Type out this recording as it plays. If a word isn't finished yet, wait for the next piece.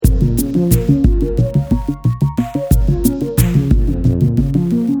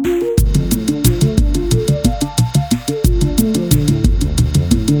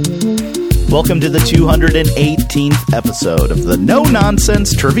Welcome to the 218th episode of the No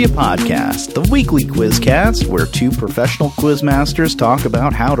Nonsense Trivia Podcast, the weekly quizcast where two professional quizmasters talk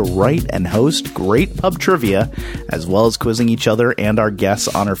about how to write and host great pub trivia, as well as quizzing each other and our guests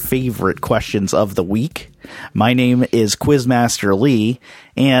on our favorite questions of the week. My name is Quizmaster Lee,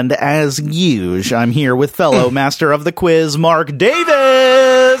 and as usual, I'm here with fellow master of the quiz, Mark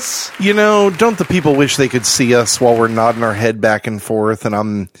Davis! You know, don't the people wish they could see us while we're nodding our head back and forth,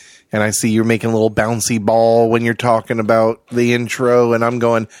 and I see you're making a little bouncy ball when you're talking about the intro, and I'm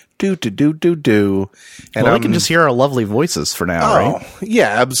going, do. And I can just hear our lovely voices for now, right?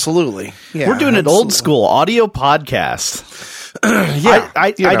 Yeah, absolutely. Yeah, we're doing an old school audio podcast. Yeah,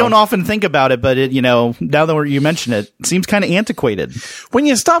 I don't often think about it, but it, now that you mention it, it seems kind of antiquated. When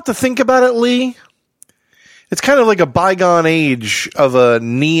you stop to think about it, Lee, it's kind of like a bygone age of a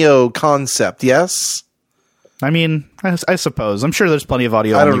neo concept, yes? I mean, I suppose. I'm sure there's plenty of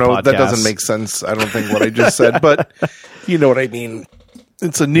audio. I don't know. Podcasts. That doesn't make sense. I don't think what I just said, but you know what I mean.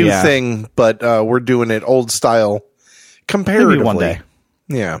 It's a new thing, but we're doing it old style comparatively. Maybe one day.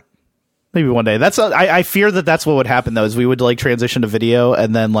 Yeah. Maybe one day. I fear that's what would happen, though, is we would transition to video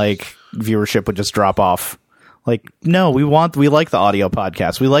and then viewership would just drop off. No, we like the audio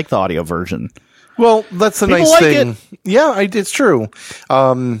podcast. We like the audio version. Well, that's the People nice like thing. It. Yeah, it's true.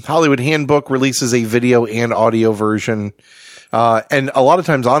 Hollywood Handbook releases a video and audio version. And a lot of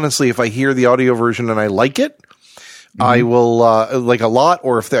times, honestly, if I hear the audio version and I like it, I will like a lot.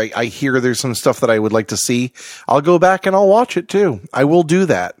 Or if I hear there's some stuff that I would like to see, I'll go back and I'll watch it too. I will do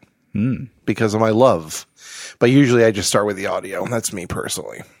that because of my love. But usually I just start with the audio. That's me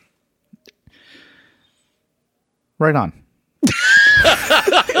personally. Right on.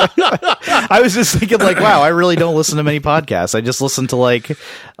 I was just thinking wow, I really don't listen to many podcasts. I just listen to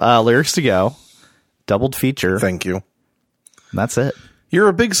Lyrics to Go, Doubled Feature. Thank you. That's it. You're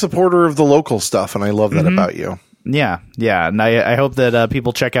a big supporter of the local stuff, and I love that about you. Yeah. And I hope that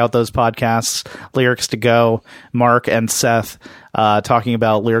people check out those podcasts, Lyrics to Go, Mark and Seth, talking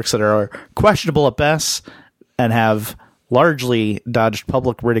about lyrics that are questionable at best and have largely dodged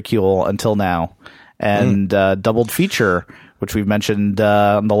public ridicule until now. And Doubled Feature, which we've mentioned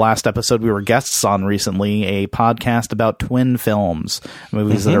on the last episode we were guests on recently, a podcast about twin films,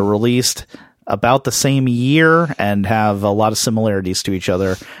 movies that are released about the same year and have a lot of similarities to each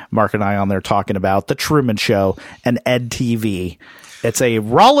other. Mark and I on there talking about The Truman Show and Ed TV. It's a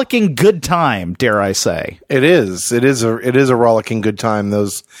rollicking good time, dare I say. It is. It is a rollicking good time.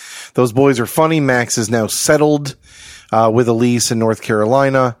 Those boys are funny. Max is now settled with Elise in North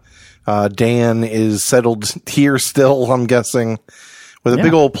Carolina. Dan is settled here still, I'm guessing, with a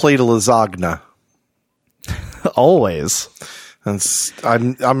big old plate of lasagna. Always.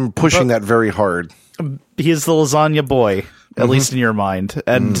 I'm pushing that very hard. He is the lasagna boy, at least in your mind.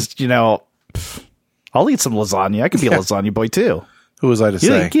 And, I'll eat some lasagna. I could be a lasagna boy, too. Who was I to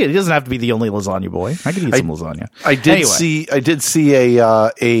say? He doesn't have to be the only lasagna boy. I could eat some lasagna. I did see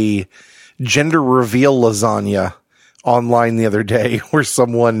a gender reveal lasagna online the other day where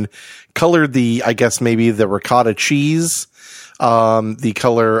someone colored I guess maybe the ricotta cheese, the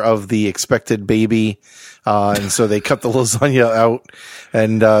color of the expected baby. And so they cut the lasagna out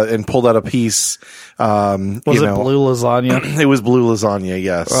and pulled out a piece. Was it blue lasagna? It was blue lasagna.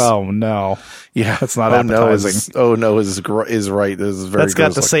 Yes. Oh no. Yeah. That's not appetizing. No is right. This is very. That's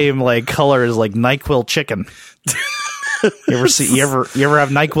got the same color as NyQuil chicken. You ever have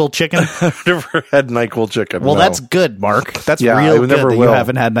NyQuil chicken? I've never had NyQuil chicken. Well, no. That's good, Mark. That's real good that you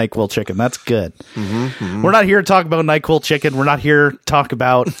haven't had NyQuil chicken. That's good. We're not here to talk about NyQuil chicken. We're not here to talk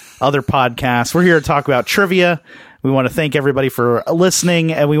about other podcasts. We're here to talk about trivia. We want to thank everybody for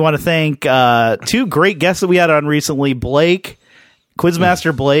listening, and we want to thank two great guests that we had on recently,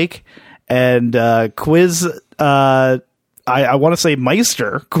 Quizmaster Blake, and I want to say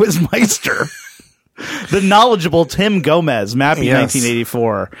Quizmeister. The knowledgeable Tim Gomez, Mappy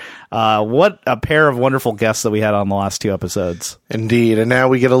 1984. What a pair of wonderful guests that we had on the last two episodes. Indeed. And now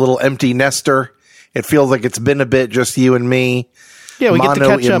we get a little empty nester. It feels like it's been a bit just you and me. Yeah, we get to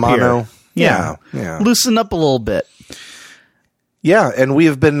catch up here. Yeah. Loosen up a little bit. Yeah, and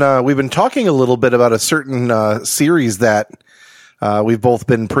we've been talking a little bit about a certain series that we've both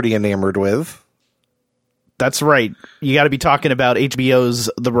been pretty enamored with. That's right. You got to be talking about HBO's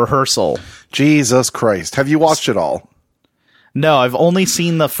The Rehearsal. Jesus Christ. Have you watched it all? No, I've only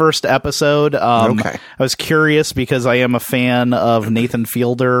seen the first episode. Okay. I was curious because I am a fan of Nathan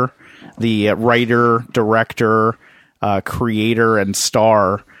Fielder, the writer, director, creator, and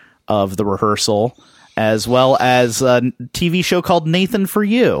star of The Rehearsal, as well as a TV show called Nathan for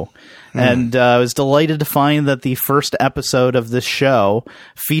You. And I was delighted to find that the first episode of this show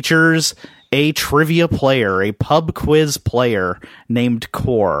features a trivia player, a pub quiz player named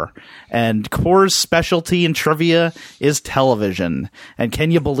Core. And Core's specialty in trivia is television. And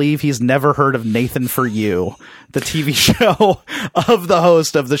can you believe he's never heard of Nathan For You, the TV show of the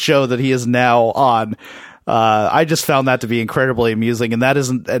host of the show that he is now on? I just found that to be incredibly amusing, and that is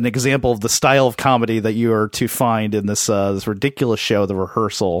an example of the style of comedy that you are to find in this ridiculous show, The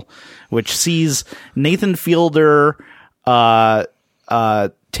Rehearsal, which sees Nathan Fielder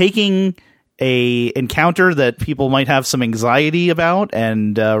taking a encounter that people might have some anxiety about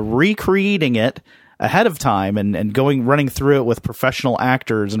and recreating it ahead of time and running through it with professional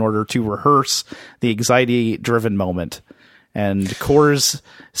actors in order to rehearse the anxiety-driven moment. And Core's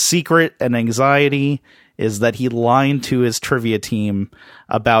secret and anxiety is that he lied to his trivia team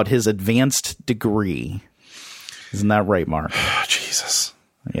about his advanced degree. Isn't that right, Mark? Jesus.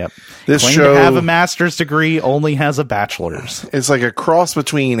 Yep. This Claimed show to have a master's degree, only has a bachelor's. It's like a cross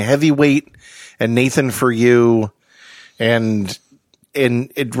between Heavyweight and Nathan For You, and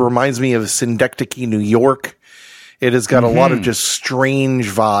it reminds me of Synecdoche, New York. It has got a lot of just strange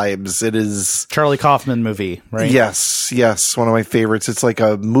vibes. It is Charlie Kaufman movie, right? Yes, one of my favorites. It's like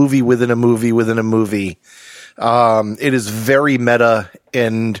a movie within a movie within a movie. It is very meta,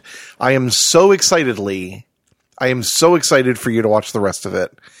 and I am so excited for you to watch the rest of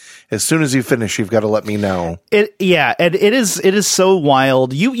it. As soon as you finish, you've got to let me know. And it is so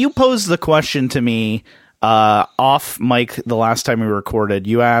wild. You posed the question to me off mic the last time we recorded.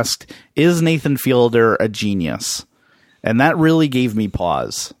 You asked, "Is Nathan Fielder a genius?" And that really gave me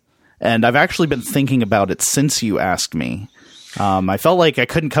pause. And I've actually been thinking about it since you asked me. I felt like I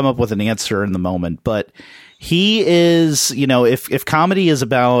couldn't come up with an answer in the moment, but he is, if comedy is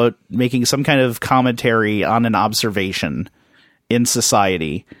about making some kind of commentary on an observation in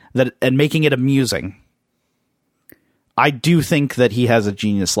society and making it amusing, I do think that he has a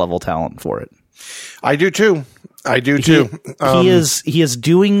genius level talent for it. I do too. He is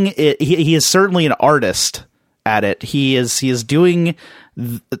doing it. He is certainly an artist at it. He is doing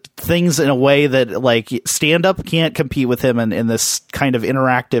things in a way that like stand up can't compete with him in this kind of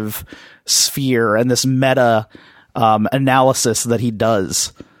interactive sphere and this meta analysis that he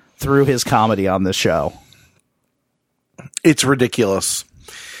does through his comedy on this show. It's ridiculous.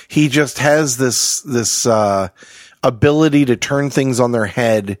 He just has this ability to turn things on their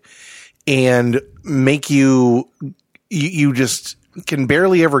head and make you just can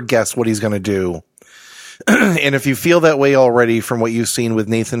barely ever guess what he's going to do. And if you feel that way already from what you've seen with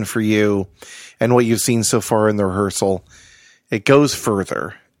Nathan For You and what you've seen so far in The Rehearsal, it goes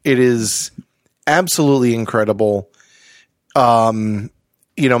further. It is absolutely incredible. Max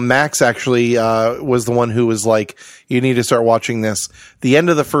actually was the one who was like, you need to start watching this. The end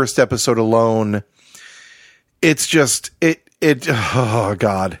of the first episode alone, it's just, oh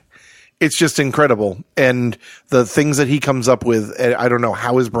God. It's just incredible. And the things that he comes up with, I don't know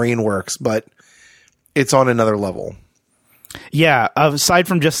how his brain works, but it's on another level. Yeah. Aside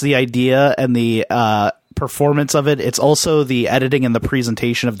from just the idea and the performance of it, it's also the editing and the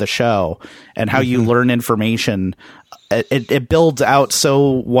presentation of the show and how you learn information. It builds out so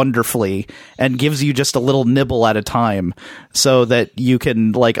wonderfully and gives you just a little nibble at a time so that you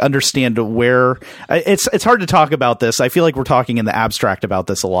can like understand where it's hard to talk about this. I feel like we're talking in the abstract about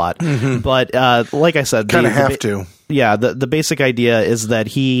this a lot, but like I said, kind of have to. Yeah. The basic idea is that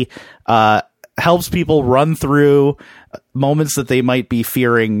he helps people run through moments that they might be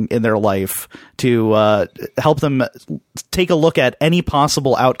fearing in their life to help them take a look at any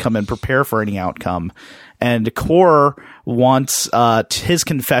possible outcome and prepare for any outcome. And Core wants his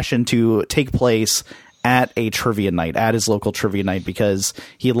confession to take place at a trivia night, at his local trivia night, because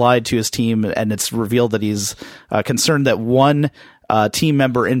he lied to his team, and it's revealed that he's concerned that one team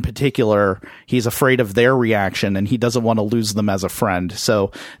member in particular, he's afraid of their reaction and he doesn't want to lose them as a friend.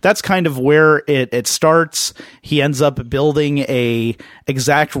 So that's kind of where it starts. He ends up building a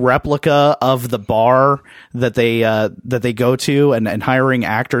exact replica of the bar that they go to and hiring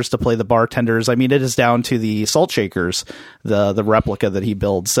actors to play the bartenders. I mean, it is down to the salt shakers, the replica that he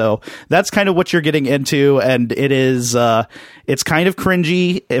builds. So that's kind of what you're getting into. And it is, it's kind of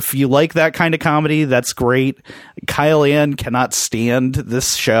cringy. If you like that kind of comedy, that's great. Kyle Ann cannot stand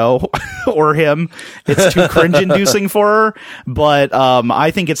this show or him. It's too cringe inducing for her, but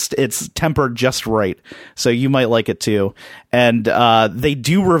I think it's tempered just right. So you might like it too. And they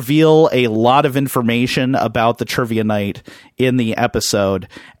do reveal a lot of information about the trivia night in the episode.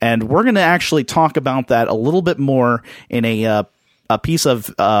 And we're going to actually talk about that a little bit more in a piece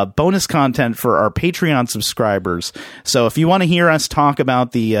of bonus content for our Patreon subscribers. So if you want to hear us talk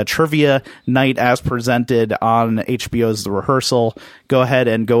about the trivia night as presented on HBO's The Rehearsal, go ahead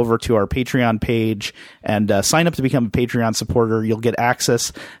and go over to our Patreon page and sign up to become a Patreon supporter. You'll get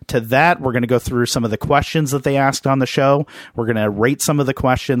access to that. We're going to go through some of the questions that they asked on the show. We're going to rate some of the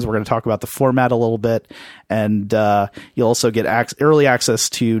questions. We're going to talk about the format a little bit. And you'll also get early access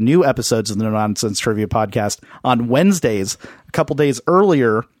to new episodes of the No Nonsense Trivia Podcast on Wednesdays, a couple days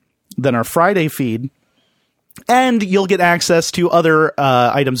earlier than our Friday feed. And you'll get access to other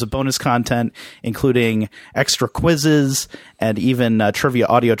items of bonus content, including extra quizzes and even trivia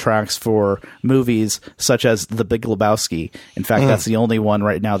audio tracks for movies such as The Big Lebowski. In fact, that's the only one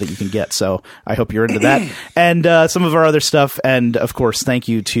right now that you can get. So I hope you're into that. And some of our other stuff. And, of course, thank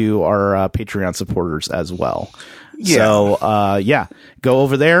you to our Patreon supporters as well. Yeah. So, go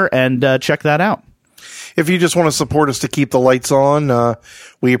over there and check that out. If you just want to support us to keep the lights on,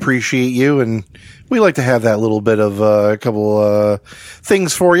 we appreciate you, and we like to have that little bit of a couple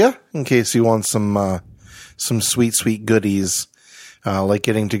things for you in case you want some sweet goodies, like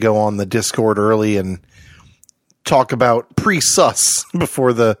getting to go on the Discord early and talk about pre-sus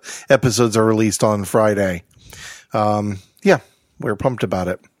before the episodes are released on Friday. We're pumped about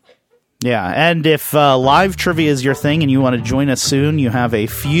it. Yeah, and if live trivia is your thing and you want to join us soon, you have a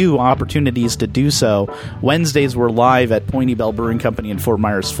few opportunities to do so. Wednesdays, we're live at Pointy Bell Brewing Company in Fort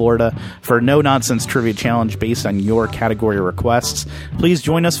Myers, Florida, for a no-nonsense trivia challenge based on your category requests. Please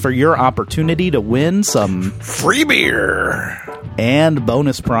join us for your opportunity to win some free beer and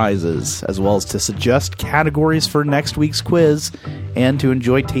bonus prizes, as well as to suggest categories for next week's quiz and to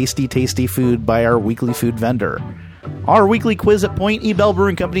enjoy tasty, tasty food by our weekly food vendor. Our weekly quiz at Pointy Bell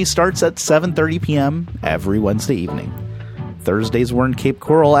Brewing Company starts at 7:30 p.m. every Wednesday evening. Thursdays, we're in Cape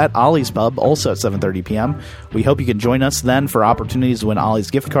Coral at Ollie's Pub, also at 7:30 p.m. We hope you can join us then for opportunities to win Ollie's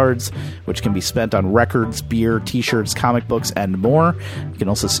gift cards, which can be spent on records, beer, t-shirts, comic books, and more. You can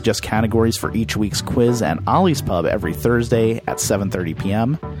also suggest categories for each week's quiz at Ollie's Pub every Thursday at 7:30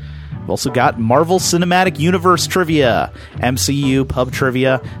 p.m. We've also got Marvel Cinematic Universe Trivia, MCU Pub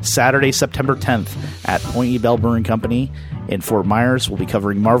Trivia, Saturday, September 10th at Pointy Bell Brewing Company in Fort Myers. We'll be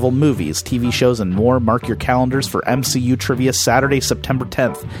covering Marvel movies, TV shows, and more. Mark your calendars for MCU Trivia, Saturday, September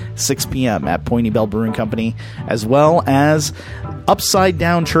 10th, 6 p.m. at Pointy Bell Brewing Company, as well as Upside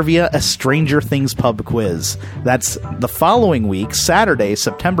Down Trivia, a Stranger Things pub quiz. That's the following week, Saturday,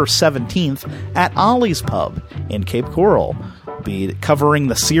 September 17th at Ollie's Pub in Cape Coral. Be covering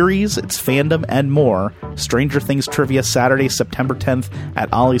the series, its fandom, and more. Stranger Things Trivia, Saturday, September 10th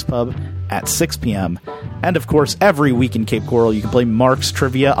at Ollie's Pub at 6 p.m. And, of course, every week in Cape Coral, you can play Mark's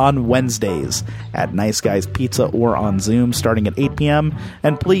Trivia on Wednesdays at Nice Guys Pizza or on Zoom starting at 8 p.m.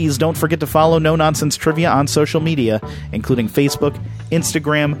 And please don't forget to follow No Nonsense Trivia on social media, including Facebook,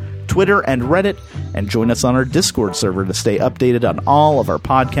 Instagram, Twitter, and Reddit, and join us on our Discord server to stay updated on all of our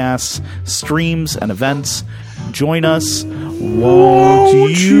podcasts, streams, and events. Join us,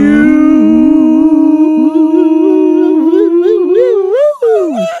 won't you?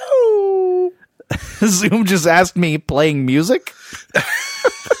 Zoom just asked me playing music.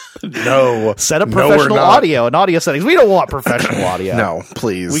 No. Set up professional audio and audio settings. We don't want professional audio. No,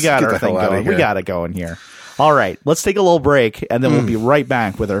 please. We got our thing going. We got it going here. All right, let's take a little break, and then we'll be right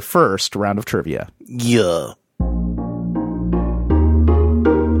back with our first round of trivia. Yeah.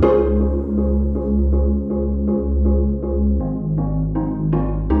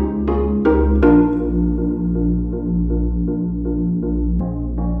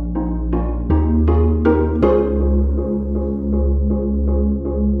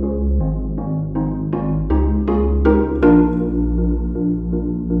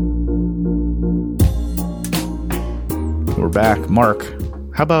 We're back. Mark,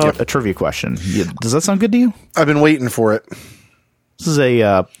 how about a trivia question? Does that sound good to you? I've been waiting for it. This is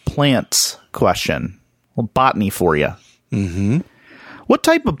a plants question. A little botany for you. Mm-hmm. What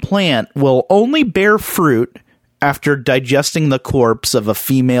type of plant will only bear fruit after digesting the corpse of a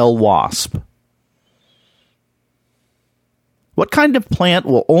female wasp? What kind of plant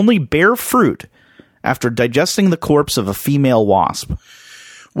will only bear fruit after digesting the corpse of a female wasp?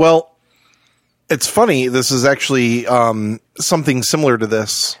 Well, it's funny. This is actually something similar to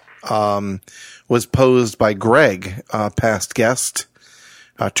this was posed by Greg, past guest,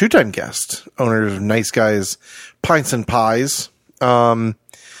 two-time guest, owner of Nice Guys Pints and Pies. And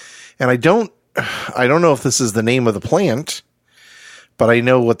I don't know if this is the name of the plant, but I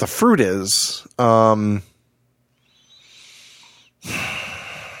know what the fruit is.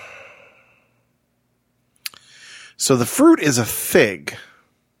 So the fruit is a fig.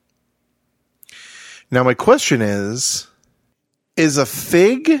 Now, my question is a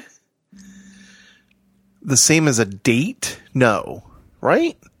fig the same as a date? No,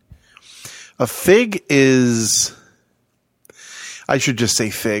 right? A fig is... I should just say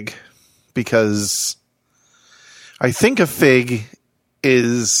fig, because I think a fig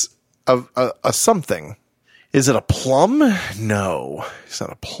is a something. Is it a plum? No, it's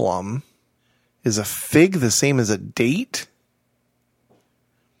not a plum. Is a fig the same as a date?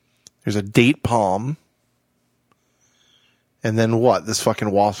 There's a date palm. And then what? This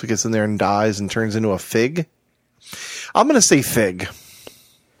fucking wasp gets in there and dies and turns into a fig? I'm going to say fig.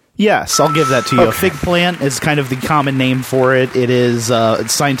 Yes, I'll give that to you. Okay. A fig plant is kind of the common name for it. It is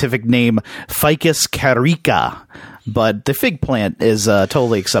its scientific name Ficus carica, but the fig plant is a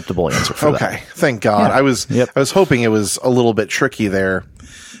totally acceptable answer for that. Okay, thank God. Yeah. I was hoping it was a little bit tricky there,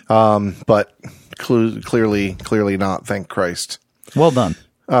 but clearly not. Thank Christ. Well done.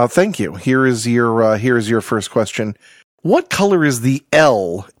 Thank you. Here is your first question. What color is the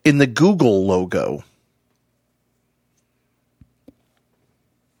L in the Google logo?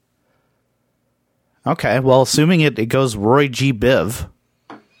 Okay, well, assuming it goes Roy G. Biv,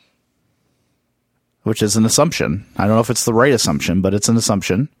 which is an assumption. I don't know if it's the right assumption, but it's an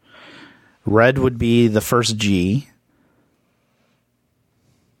assumption. Red would be the first G.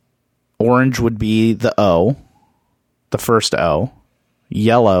 Orange would be the O, the first O.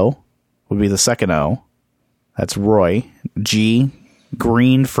 Yellow would be the second O. That's Roy. G.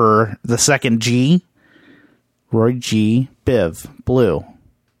 Green for the second G. Roy G. Biv. Blue.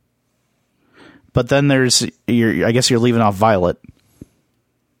 But then there's, I guess you're leaving off violet.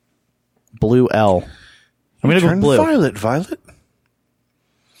 Blue L. I'm going to go blue. Violet?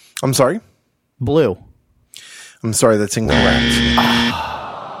 I'm sorry? Blue. I'm sorry, that's incorrect.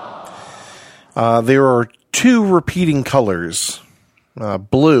 There are two repeating colors.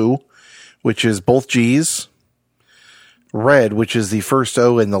 Blue, which is both G's. Red, which is the first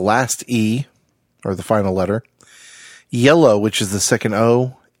O and the last E, or the final letter. Yellow, which is the second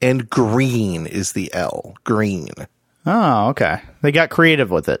O. And green is the L. Green. Oh, okay. They got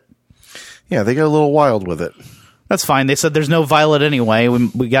creative with it. Yeah, they got a little wild with it. That's fine. They said there's no violet anyway.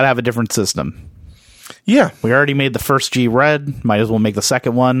 We got to have a different system. Yeah. We already made the first G red. Might as well make the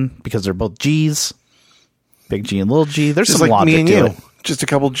second one because they're both G's. Big G and little G. There's just some logic me and to you. it. Just a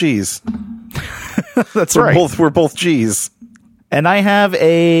couple G's. That's right. We're both G's. And I have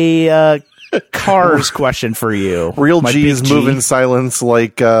a Cars question for you. Real G's move in silence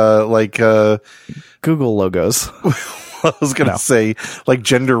like Google logos. I was going to say like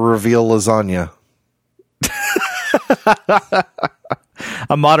gender reveal lasagna.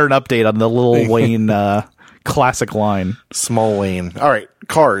 A modern update on the Lil Wayne classic line. Small Wayne. All right,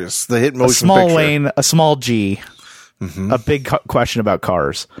 Cars, the hit motion small picture. Wayne, a small G. Mm-hmm. A big question about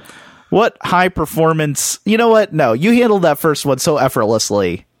Cars. What high performance... You know what? No, you handled that first one so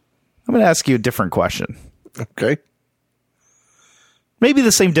effortlessly. I'm going to ask you a different question. Okay. Maybe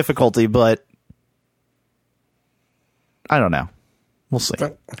the same difficulty, but I don't know. We'll see.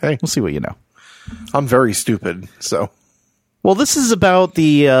 Hey. We'll see what you know. I'm very stupid, so... Well, this is about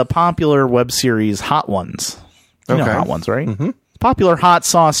the popular web series Hot Ones. You know Hot Ones, right? Mm-hmm. Popular hot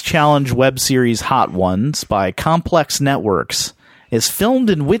sauce challenge web series Hot Ones by Complex Networks is filmed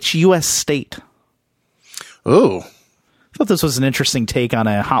in which U.S. state? Oh. I thought this was an interesting take on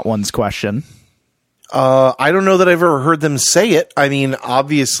a Hot Ones question. I don't know that I've ever heard them say it. I mean,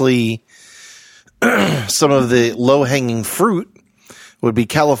 obviously, some of the low-hanging fruit would be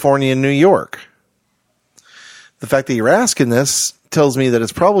California and New York. The fact that you're asking this tells me that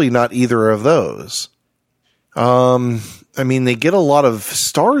it's probably not either of those. I mean, they get a lot of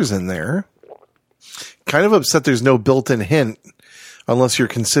stars in there. Kind of upset there's no built-in hint, unless you're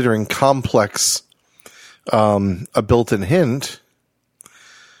considering Complex a built-in hint.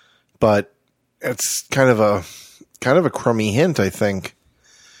 But it's kind of a crummy hint, I think,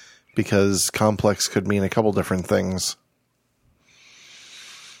 because Complex could mean a couple different things.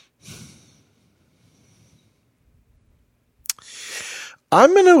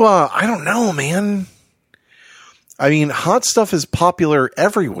 I'm going to, I don't know, man. I mean, hot stuff is popular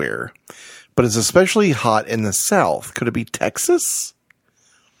everywhere, but it's especially hot in the South. Could it be Texas?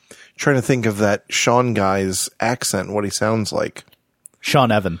 Trying to think of that Sean guy's accent, what he sounds like.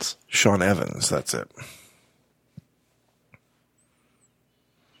 Sean Evans. Sean Evans, that's it.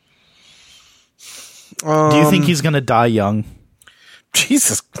 Do you think he's going to die young?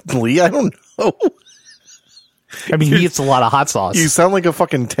 Jesus, Lee, I don't know. I mean, he eats a lot of hot sauce. You sound like a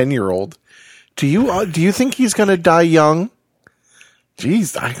fucking 10-year-old. Do you think he's going to die young?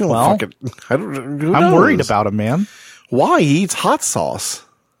 Jeez, I don't. I'm worried about him, man. Why? He eats hot sauce.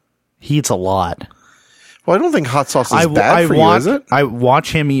 He eats a lot. Well, I don't think hot sauce is bad for you, is it? I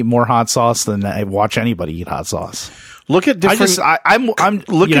watch him eat more hot sauce than I watch anybody eat hot sauce. Look at different.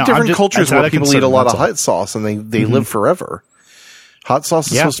 Look at different cultures where people eat a lot of hot sauce and they live forever. Hot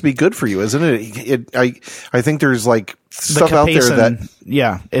sauce is supposed to be good for you, isn't it? I think there's like stuff out there that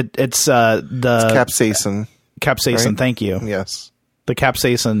it's capsaicin. Capsaicin, right? Thank you. Yes, the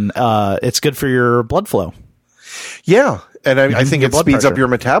capsaicin. It's good for your blood flow. Yeah, and I think it speeds up your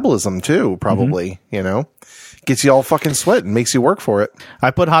metabolism too. Probably, gets you all fucking sweating, makes you work for it. I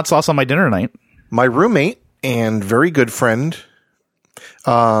put hot sauce on my dinner tonight. My roommate and very good friend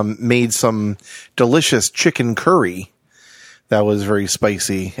made some delicious chicken curry that was very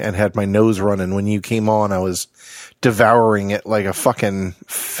spicy and had my nose running. When you came on, I was devouring it like a fucking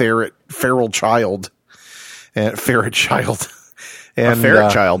feral child. And ferret child. And, a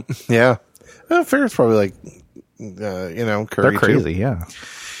ferret child. Yeah. Ferret's probably like, curry. They're crazy, too. Yeah.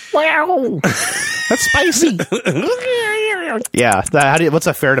 Wow. That's spicy. Yeah. What's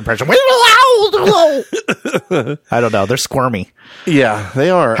a ferret impression? I don't know. They're squirmy. Yeah, they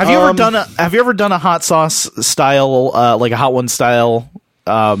are. Have you ever done a hot sauce style, like a Hot One style,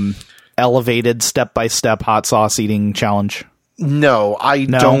 elevated step-by-step hot sauce eating challenge? No, I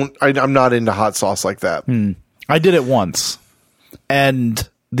don't. I'm not into hot sauce like that. I did it once. And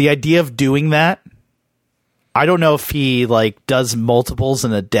the idea of doing that, I don't know if he like does multiples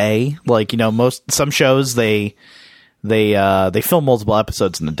in a day. Like, some shows they film multiple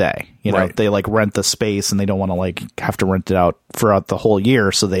episodes in a day. Right. They like rent the space and they don't want to like have to rent it out throughout the whole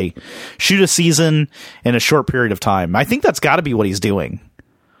year. So they shoot a season in a short period of time. I think that's got to be what he's doing,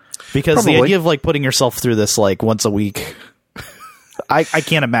 because Probably. The idea of like putting yourself through this like once a week, I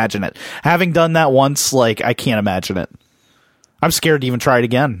can't imagine it. Having done that once, like I can't imagine it. I'm scared to even try it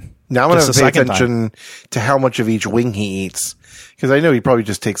again. Now I'm going to pay attention to how much of each wing he eats, because I know he probably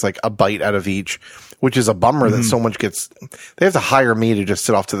just takes like a bite out of each, which is a bummer that so much gets. They have to hire me to just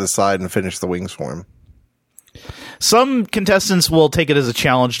sit off to the side and finish the wings for him. Some contestants will take it as a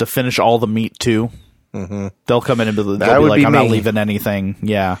challenge to finish all the meat too. Mm-hmm. They'll come in and they'll be like, I'm not leaving anything.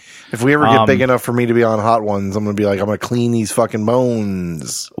 Yeah. If we ever get big enough for me to be on Hot Ones, I'm going to be like, I'm going to clean these fucking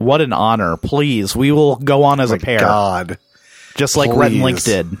bones. What an honor. Please. We will go on as a pair. God. Just like Rhett and Link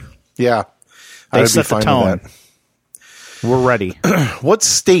did. Yeah. They set the tone. We're ready. What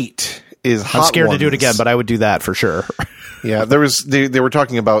state is Hot I'm scared Ones? to do it again, but I would do that for sure. Yeah, they were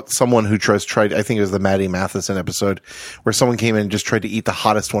talking about someone who tried, I think it was the Maddie Matheson episode, where someone came in and just tried to eat the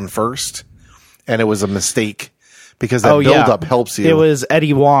hottest one first, and it was a mistake, because that build-up helps you. It was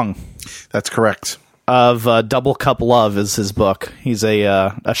Eddie Wong. That's correct. Of Double Cup Love is his book. He's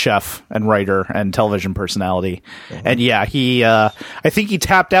a chef and writer and television personality. Mm-hmm. And yeah, I think he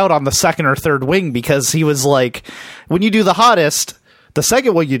tapped out on the second or third wing, because he was like, when you do the hottest, the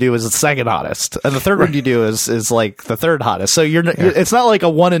second one you do is the second hottest, and the third one you do is like the third hottest. So it's not like a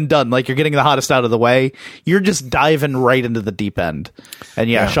one and done. Like you're getting the hottest out of the way. You're just diving right into the deep end. And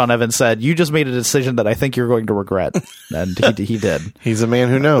Sean Evans said, "You just made a decision that I think you're going to regret," and he did. He's a man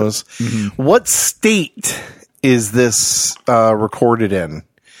who knows. Mm-hmm. What state is this recorded in?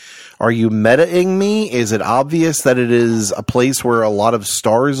 Are you metaing me? Is it obvious that it is a place where a lot of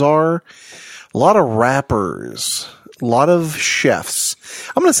stars are? A lot of rappers. A lot of chefs.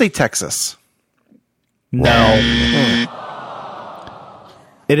 I'm going to say Texas. No.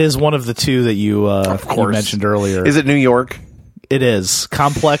 It is one of the two that you mentioned earlier. Is it New York? It is.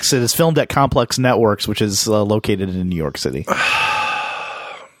 Complex. It is filmed at Complex Networks, which is located in New York City.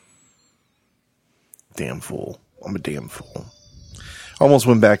 Damn fool. I'm a damn fool. Almost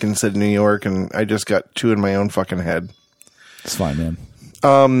went back and said New York, and I just got two in my own fucking head. It's fine,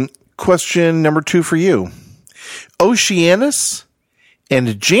 man. Question number 2 for you. Oceanus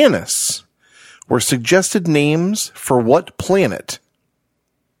and Janus were suggested names for what planet?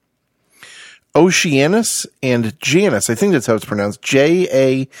 Oceanus and Janus, I think that's how it's pronounced,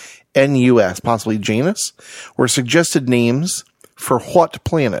 Janus, possibly Janus, were suggested names for what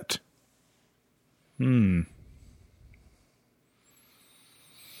planet? I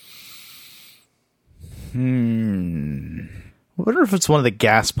wonder if it's one of the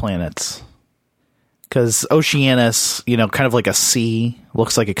gas planets. Because Oceanus, kind of like a sea,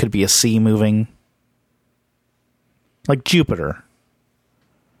 looks like it could be a sea moving. Like Jupiter.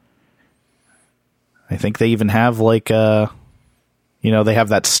 I think they even have like they have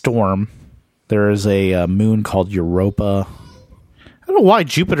that storm. There is a moon called Europa. I don't know why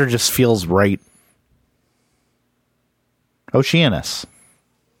Jupiter just feels right. Oceanus.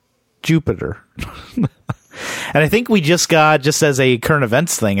 Jupiter. And I think we just as a current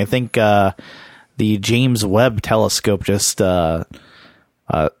events thing, I think the James Webb telescope just took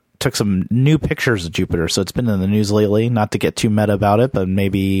some new pictures of Jupiter, so it's been in the news lately. Not to get too meta about it, but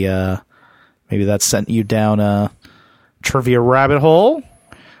maybe that sent you down a trivia rabbit hole.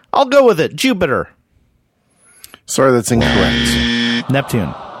 I'll go with it. Jupiter. Sorry, that's incorrect.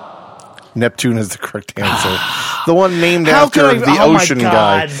 Neptune. Neptune is the correct answer. The one named How after could I- the oh my ocean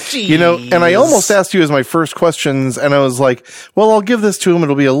God, guy. You know, and I jeez. almost asked you as my first questions, and I was like, well, I'll give this to him.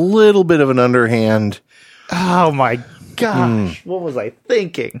 It'll be a little bit of an underhand. Oh my gosh. What was I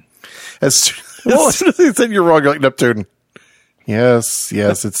thinking? As soon as he said you're wrong, you're like, Neptune. Yes,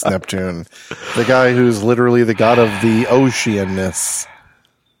 it's Neptune. The guy who's literally the god of the oceanness.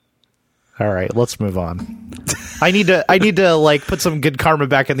 All right, let's move on. I need to like put some good karma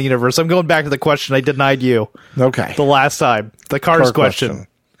back in the universe. I'm going back to the question I denied you Okay. the last time. The cars Car question.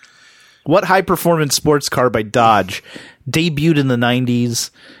 What high-performance sports car by Dodge debuted in the 90s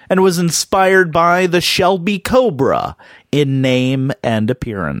and was inspired by the Shelby Cobra in name and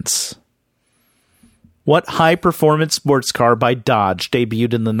appearance? What high-performance sports car by Dodge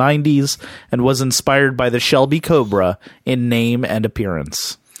debuted in the 90s and was inspired by the Shelby Cobra in name and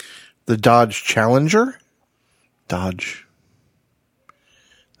appearance? The Dodge Challenger? The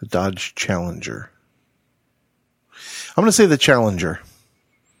Dodge Challenger. I'm going to say the Challenger.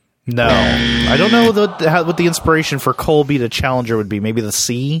 No. I don't know what the inspiration for Colby to Challenger would be. Maybe the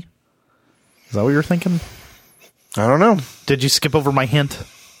C? Is that what you're thinking? I don't know. Did you skip over my hint?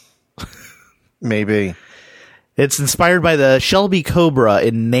 Maybe. It's inspired by the Shelby Cobra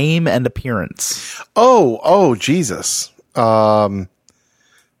in name and appearance. Oh, Jesus. The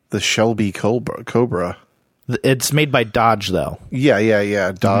Shelby Cobra. It's made by Dodge, though.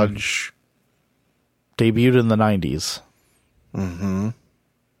 Yeah. Dodge. Debuted in the 90s.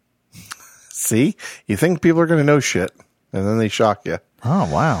 See? You think people are going to know shit, and then they shock you.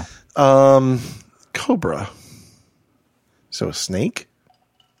 Oh, wow. Cobra. So a snake?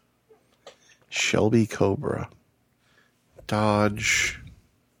 Shelby Cobra. Dodge.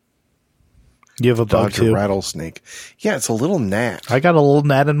 You have a bug, Dodge too. rattlesnake. Yeah, it's a little gnat. I got a little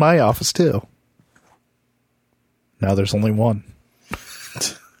gnat in my office, too. Now there's only one.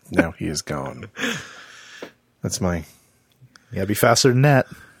 Now he is gone. That's my... You gotta be faster than that.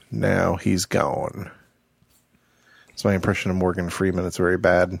 Now he's gone. It's my impression of Morgan Freeman. It's very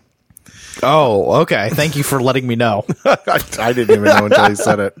bad. Oh, okay. Thank you for letting me know. I didn't even know until he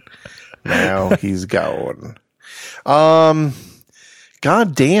said it. Now he's gone. God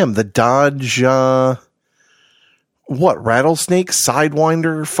damn, the Dodge, what, rattlesnake,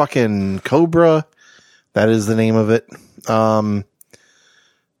 sidewinder, fucking Cobra? That is the name of it.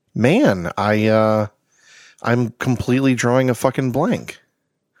 Man, I'm completely drawing a fucking blank.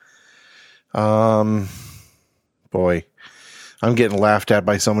 Boy, I'm getting laughed at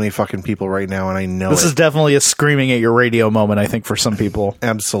by so many fucking people right now, and I know This is definitely a screaming at your radio moment, I think, for some people.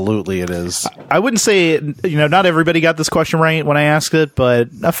 Absolutely it is. I wouldn't say, not everybody got this question right when I asked it, but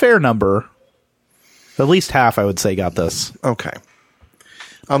a fair number. At least half, I would say, got this. Okay.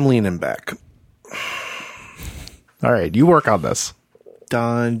 I'm leaning back. All right, you work on this.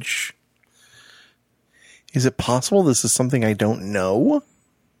 Dodge. Is it possible this is something I don't know?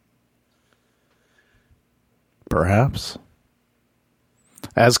 Perhaps.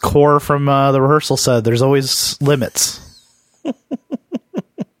 As Core from the rehearsal said, there's always limits.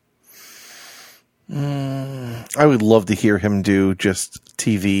 I would love to hear him do just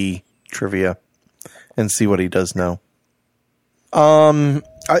TV trivia and see what he does know.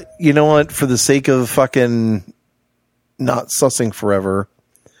 You know what? For the sake of fucking not sussing forever,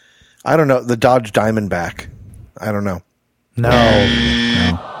 I don't know. The Dodge Diamondback. I don't know.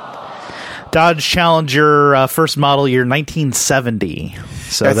 No. Dodge Challenger, first model year 1970.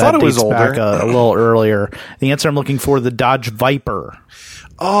 So I thought it was older. Back a little earlier. The answer I'm looking for, the Dodge Viper.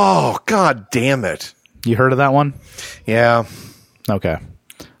 Oh, God damn it. You heard of that one? Yeah. Okay.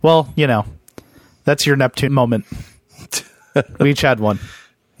 Well, that's your Neptune moment. We each had one.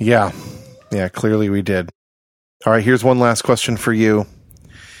 Yeah. Yeah, clearly we did. All right, here's one last question for you.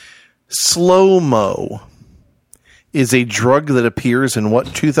 Slow-mo is a drug that appears in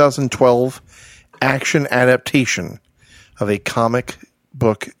what 2012 action adaptation of a comic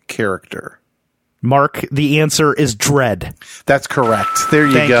book character? Mark, the answer is Dread. That's correct. There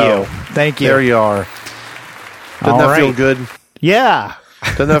you Thank go. you. Thank you. There you are. Doesn't that feel good? Yeah.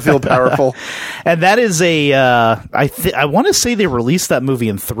 Doesn't that feel powerful? And that is I want to say they released that movie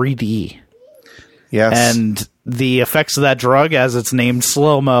in 3D. Yes. And the effects of that drug, as it's named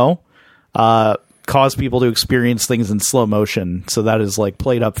slow-mo, cause people to experience things in slow motion. So that is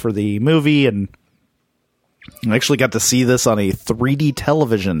played up for the movie, and I actually got to see this on a 3D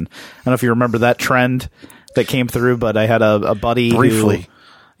television. I don't know if you remember that trend that came through, but I had a buddy briefly.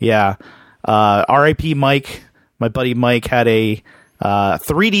 R.I.P. Mike. My buddy Mike had a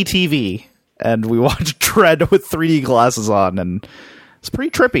 3D TV, and we watched Dread with 3D glasses on, and it's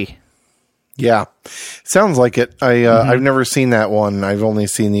pretty trippy. Yeah. Sounds like it. I've never seen that one. I've only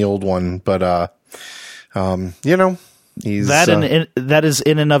seen the old one, but, he's... That is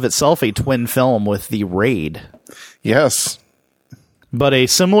in and of itself a twin film with The Raid. Yes. But a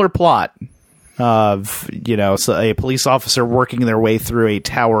similar plot of, so a police officer working their way through a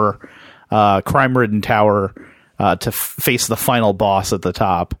tower, crime-ridden tower, to face the final boss at the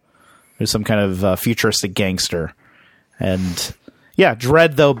top. There's some kind of futuristic gangster. And, yeah,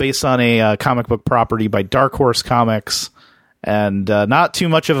 Dredd, though, based on a comic book property by Dark Horse Comics. And not too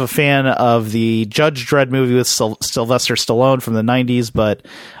much of a fan of the Judge Dredd movie with Sylvester Stallone from the 90s, but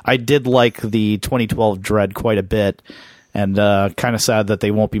I did like the 2012 Dredd quite a bit. And kind of sad that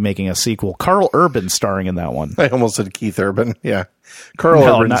they won't be making a sequel. Carl Urban starring in that one. I almost said Keith Urban. Yeah. Carl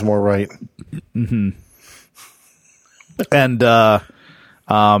Urban's more right. Mm-hmm. And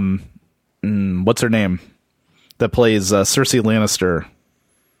what's her name? That plays Cersei Lannister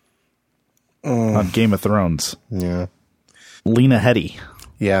on Game of Thrones. Yeah. Lena Headey.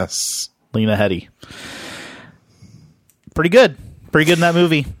 Yes. Lena Headey. Pretty good. Pretty good in that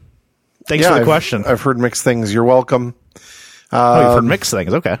movie. Thanks for the question. I've heard mixed things. You're welcome. You've heard mixed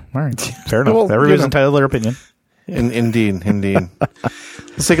things. Okay. All right. Fair enough. Well, Everybody's entitled to their opinion. Indeed.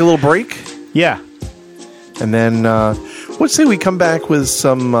 Let's take a little break. Yeah. And then, let's say we come back with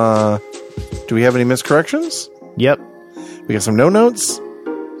some, do we have any miscorrections? Yep. We got some no notes?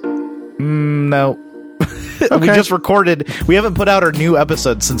 No. Okay. We just recorded. We haven't put out our new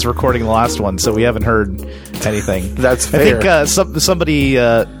episode since recording the last one, so we haven't heard anything. That's fair. I think somebody... we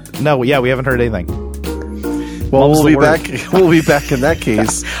haven't heard anything. Well, we'll be back. We'll be back in that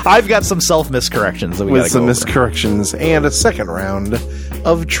case. I've got some self-miscorrections that we with some miscorrections and a second round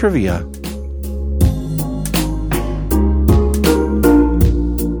of trivia.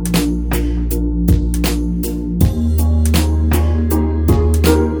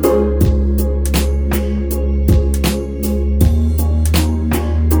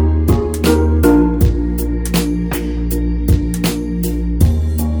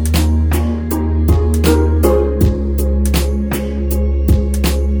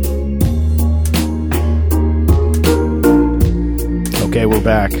 Okay, we're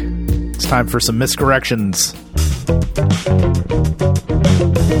back. It's time for some miscorrections.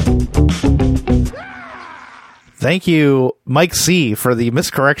 Thank you, Mike C., for the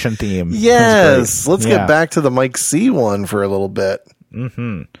miscorrection theme. Yes, let's get back to the Mike C. one for a little bit.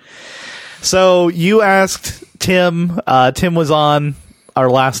 Mm-hmm. So you asked Tim. Tim was on our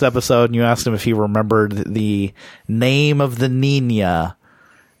last episode, and you asked him if he remembered the name of the Nina.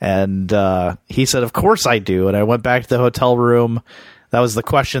 And he said, of course I do. And I went back to the hotel room. That was the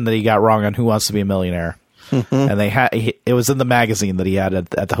question that he got wrong on Who Wants to Be a Millionaire. And it was in the magazine that he had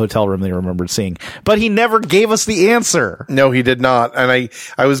at the hotel room they remembered seeing. But he never gave us the answer. No, he did not. And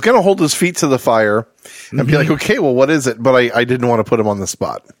I was going to hold his feet to the fire and be like, okay, well, what is it? But I didn't want to put him on the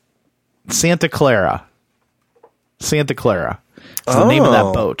spot. Santa Clara. Santa Clara. It's the name of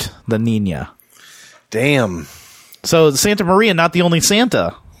that boat, the Nina. Damn. So Santa Maria, not the only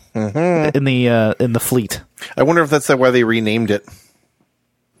Santa in the fleet. I wonder if that's why they renamed it.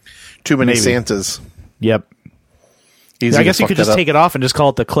 Too many Santas. Yep. Easy I guess you could just take it off and just call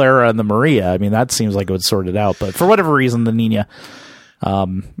it the Clara and the Maria. I mean, that seems like it would sort it out. But for whatever reason, the Nina.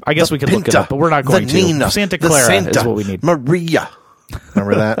 I guess we could look it up, but we're not going to. Nina, Santa Clara Santa is what we need. Maria.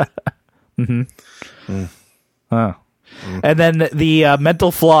 Remember that? And then the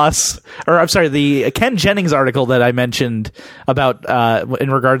mental floss, the Ken Jennings article that I mentioned about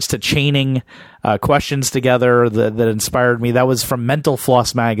in regards to chaining questions together that inspired me. That was from Mental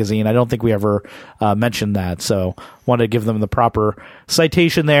Floss magazine. I don't think we ever mentioned that, so wanted to give them the proper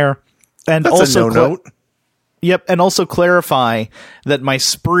citation there. And that's also a no-note. Yep, and also clarify that my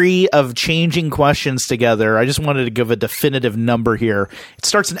spree of changing questions together, I just wanted to give a definitive number here. It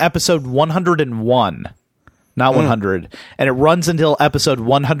starts in episode 101. Not 100. And it runs until episode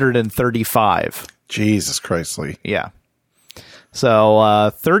 135. Jesus Christ, Lee. Yeah. So,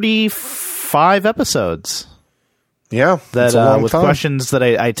 35 episodes. Yeah. That with time. Questions that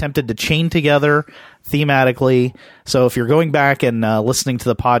I attempted to chain together thematically. So if you're going back and listening to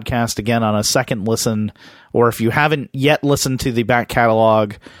the podcast again on a second listen, or if you haven't yet listened to the back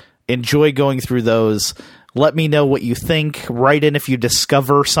catalog, enjoy going through those. Let me know what you think. Write in if you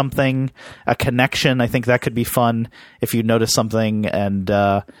discover something, a connection. I think that could be fun if you notice something. And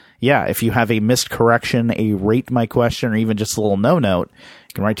if you have a missed correction, a rate my question, or even just a little no-note,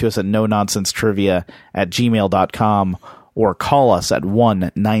 you can write to us at nononsensetrivia@gmail.com or call us at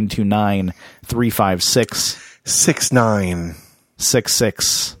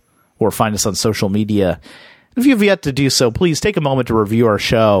 1-929-356-6966 or find us on social media If you've yet to do so, please take a moment to review our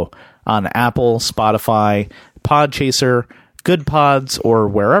show on Apple, Spotify, Podchaser, Good Pods, or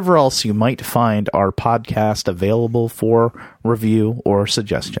wherever else you might find our podcast available for review or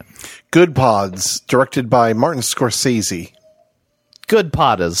suggestion. Good Pods, directed by Martin Scorsese. Good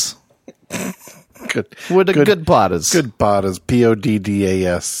Poddas. Good. What a good Poddas. Good Poddas.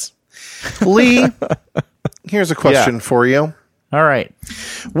 Poddas. Lee, here's a question for you. All right.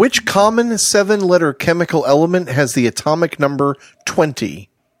 Which common 7-letter chemical element has the atomic number 20?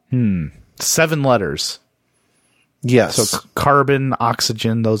 7 letters. Yes. So carbon,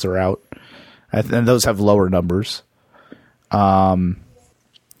 oxygen, those are out. And those have lower numbers.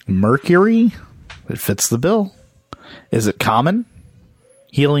 Mercury, it fits the bill. Is it common?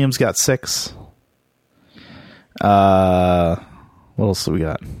 Helium's got 6. What else do we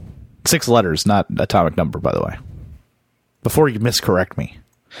got? 6 letters, not atomic number, by the way. Before you miscorrect me.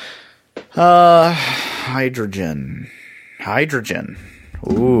 Hydrogen.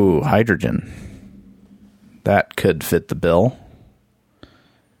 Ooh, hydrogen. That could fit the bill.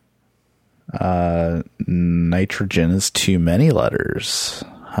 Nitrogen is too many letters.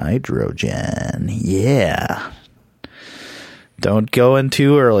 Hydrogen. Yeah. Don't go in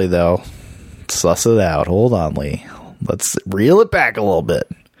too early, though. Suss it out. Hold on, Lee. Let's reel it back a little bit.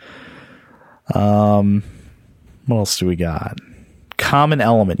 What else do we got? Common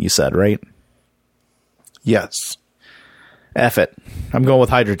element, you said, right? Yes. F it. I'm going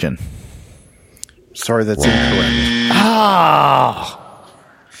with hydrogen. Sorry, that's incorrect. Ah!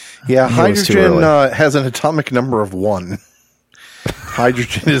 Yeah, It was too hydrogen early. has an atomic number of 1.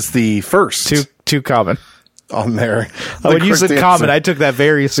 Hydrogen is the first Too common. on there. When you said common, I took that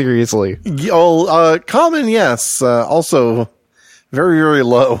very seriously. Common, yes. Also, very, very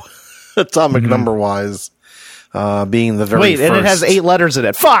low atomic number wise. Being the very first. And it has 8 letters in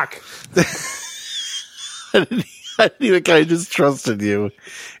it. Fuck! I didn't even kind of just trusted you.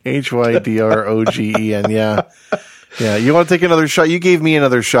 Hydrogen. Yeah. Yeah. You want to take another shot? You gave me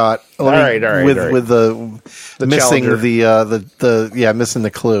another shot. All right. With the missing challenger. missing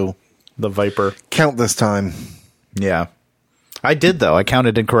the clue. The Viper. Count this time. Yeah. I did, though. I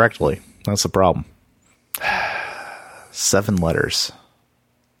counted incorrectly. That's the problem. 7 letters.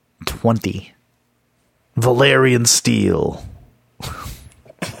 20. Valerian Steel.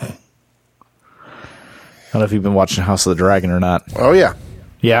 I don't know if you've been watching House of the Dragon or not. Oh, yeah.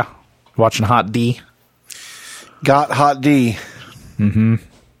 Yeah? Watching Hot D? Got Hot D. Mm-hmm.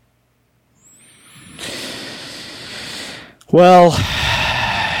 Well,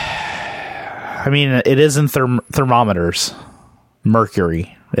 I mean, it is in thermometers.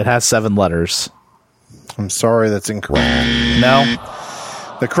 Mercury. It has 7 letters. I'm sorry, that's incorrect. No?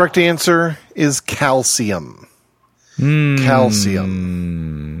 The correct answer is calcium. Calcium.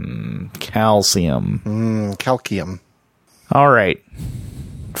 Calcium. All right.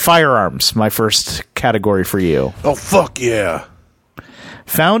 Firearms, my first category for you. Oh, fuck yeah.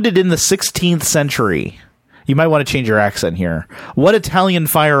 Founded in the 16th century. You might want to change your accent here. What Italian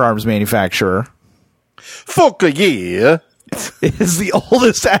firearms manufacturer Fuck yeah. is the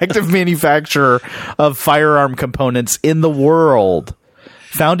oldest active manufacturer of firearm components in the world?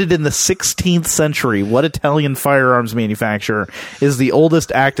 Founded in the 16th century, what Italian firearms manufacturer is the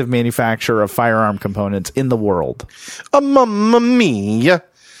oldest active manufacturer of firearm components in the world? Mamma mia.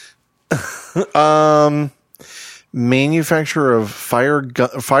 Manufacturer of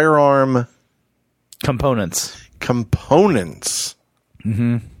firearm Components.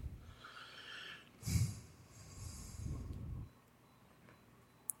 Mm-hmm.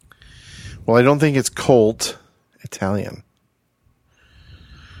 Well, I don't think it's Colt. Italian.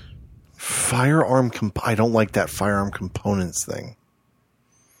 I don't like that firearm components thing.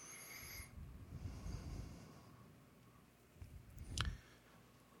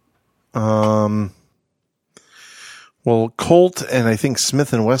 Well, Colt and I think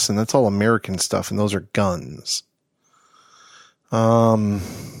Smith & Wesson, that's all American stuff, and those are guns.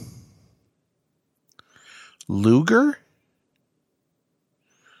 Luger?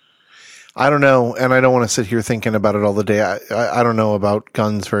 I don't know, and I don't want to sit here thinking about it all the day. I don't know about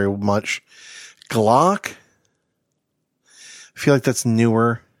guns very much. Glock? I feel like that's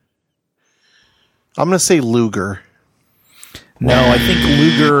newer. I'm going to say Luger. No, I think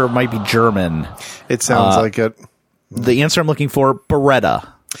Luger might be German. It sounds like it. The answer I'm looking for, Beretta.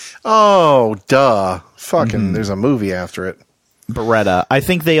 Oh, duh. Fucking, there's a movie after it. Beretta. I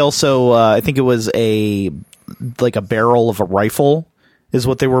think they also, I think it was a barrel of a rifle is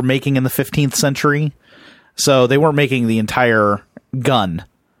what they were making in the 15th century. So they weren't making the entire gun,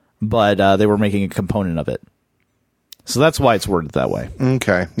 but they were making a component of it. So that's why it's worded that way.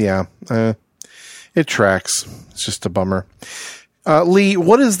 Okay, yeah. It tracks. It's just a bummer. Lee,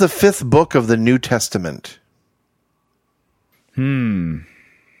 what is the 5th book of the New Testament? The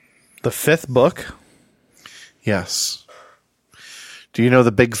 5th book? Yes. Do you know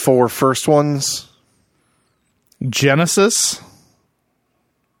the big 4 first ones? Genesis?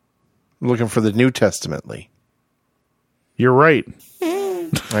 I'm looking for the New Testament, Lee. You're right.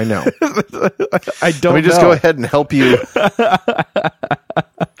 I know. I don't know. Let me just go ahead and help you.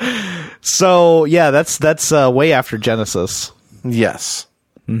 So, yeah, that's way after Genesis. Yes.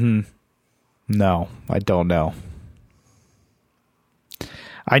 No, I don't know.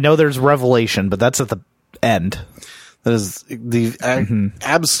 I know there's Revelation, but that's at the end. That is the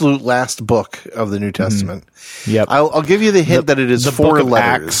absolute last book of the New Testament. Yep. I'll give you the hint that it is the 4 book of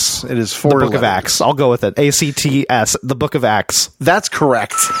letters. Acts. It is 4 The book letters. of Acts. I'll go with it. ACTS. The book of Acts. That's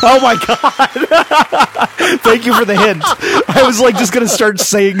correct. Oh my God. Thank you for the hint. I was like just going to start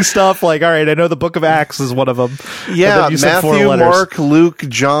saying stuff like, all right, I know the book of Acts is one of them. Yeah, you said 4 Matthew, letters. Mark, Luke,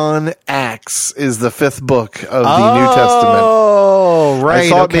 John, Acts is the 5th book of the New Testament. Oh, right. I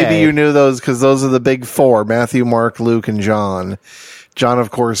thought okay. maybe you knew those because those are the big 4, Matthew, Mark, Luke, and John. John, of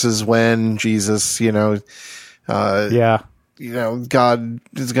course, is when Jesus, Yeah. God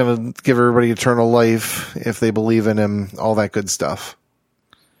is going to give everybody eternal life if they believe in him, all that good stuff.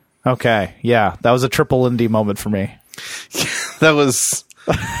 Okay. Yeah. That was a triple indie moment for me. That was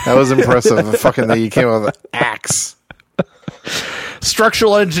impressive. Fucking that you came up with Acts.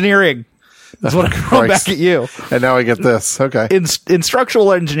 Structural engineering. That's what I'm throwing back at you. And now I get this. Okay. In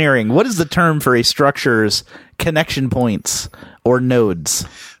structural engineering, what is the term for a structure's connection points or nodes?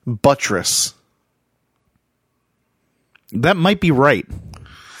 Buttress. That might be right.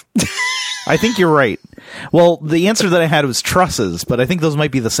 I think you're right. Well, the answer that I had was trusses, but I think those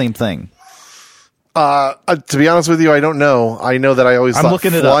might be the same thing. To be honest with you, I don't know. I know that I always I'm thought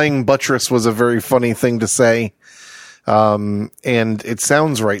looking it flying buttress was a very funny thing to say. And it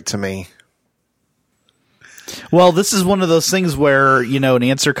sounds right to me. Well, this is one of those things where, an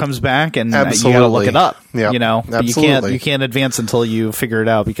answer comes back and Absolutely. you gotta look it up. Yep. But Absolutely. you can't advance until you figure it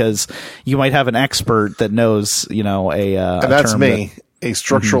out because you might have an expert that knows, And that's term me, a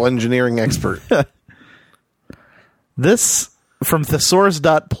structural engineering expert. This from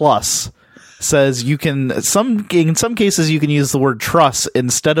thesaurus.plus says you can in some cases you can use the word truss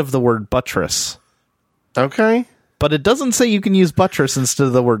instead of the word buttress. Okay. But it doesn't say you can use buttress instead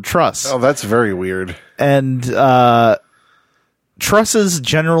of the word truss. Oh, that's very weird. And trusses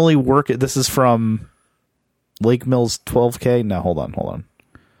generally work. This is from Lake Mills 12K. No, hold on.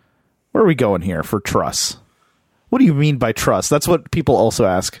 Where are we going here for truss? What do you mean by truss? That's what people also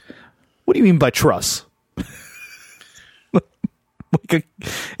ask. What do you mean by truss?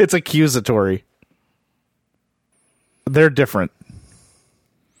 It's accusatory. They're different.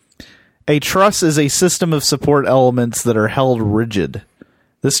 A truss is a system of support elements that are held rigid.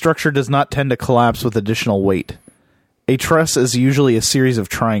 This structure does not tend to collapse with additional weight. A truss is usually a series of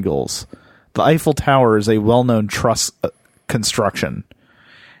triangles. The Eiffel Tower is a well-known truss construction.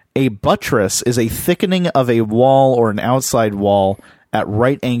 A buttress is a thickening of a wall or an outside wall at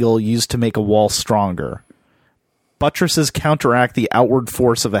right angle used to make a wall stronger. Buttresses counteract the outward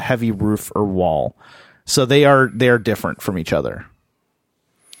force of a heavy roof or wall. So they are different from each other.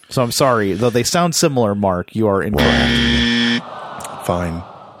 So I'm sorry, though they sound similar, Mark, you are incorrect. Fine.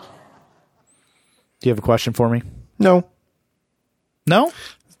 Do you have a question for me? No. No?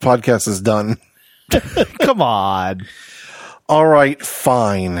 Podcast is done. Come on. All right,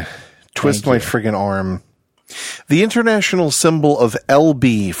 fine. Twist my friggin' arm. The international symbol of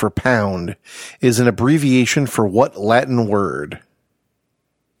LB for pound is an abbreviation for what Latin word?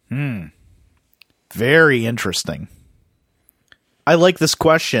 Very interesting. I like this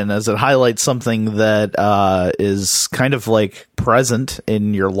question as it highlights something that is kind of like present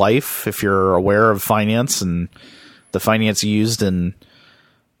in your life if you're aware of finance and the finance used in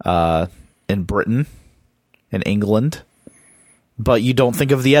Britain, in England, but you don't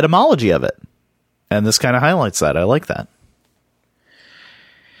think of the etymology of it. And this kind of highlights that. I like that.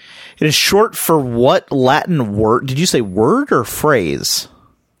 It is short for what Latin word? Did you say word or phrase?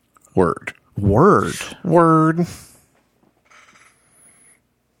 Word. Word. Word.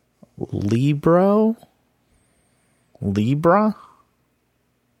 Libra? Libretto?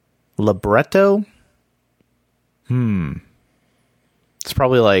 It's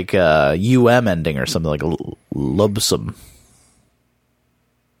probably like UM ending or something like lubsum.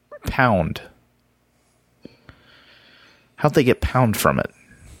 Pound. How'd they get pound from it?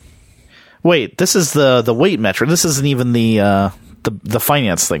 Wait, this is the weight metric. This isn't even the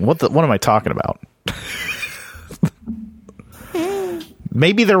finance thing. What am I talking about?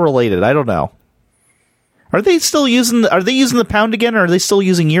 Maybe they're related. I don't know. Are they using the pound again, or are they still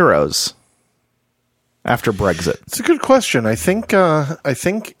using euros after Brexit? It's a good question. I think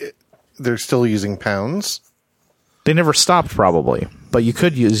they're still using pounds. They never stopped, probably, but you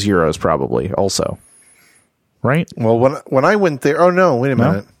could use euros probably also, right? Well, when I went there, oh no, wait a No?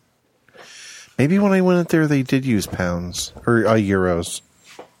 minute. Maybe when I went there, they did use pounds or euros.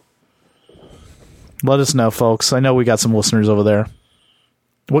 Let us know, folks. I know we got some listeners over there.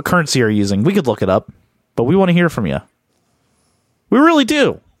 What currency are you using? We could look it up, but we want to hear from you. We really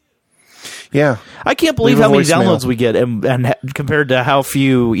do. Yeah, I can't believe Leave a how many voicemail. downloads we get, and compared to how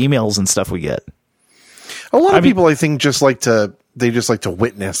few emails and stuff we get. a lot of people I think just like to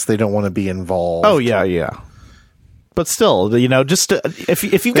witness. They don't want to be involved. Oh yeah. But still, just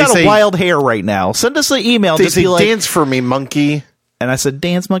if you've got say- a wild hair right now, send us an email. They Just say, be like, "Dance for me, monkey." and I said,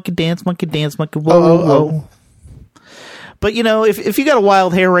 "Dance monkey, dance monkey, dance monkey." Whoa, Oh, whoa, whoa. But if you got a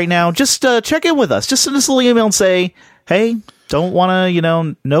wild hair right now, just check in with us. Just send us a little email and say, "Hey, don't want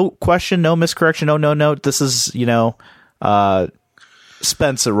to, no question, no miscorrection, no note. This is,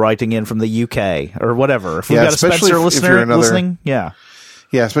 Spencer writing in from the UK or whatever." If we've Yeah, got a especially Spencer if you're another- listening, yeah,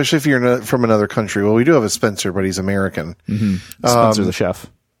 Yeah, especially if you're from another country. Well, we do have a Spencer, but he's American. Spencer the chef.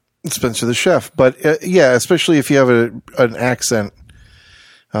 Spencer the chef. But yeah, especially if you have an accent,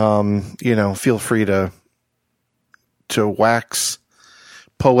 feel free to wax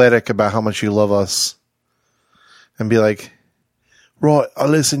poetic about how much you love us and be like, right, I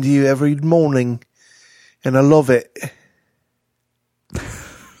listen to you every morning and I love it.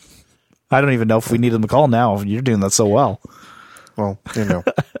 I don't even know if we need them to call now. You're doing that so well. Well,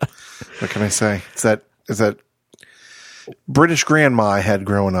 what can I say? It's that British grandma I had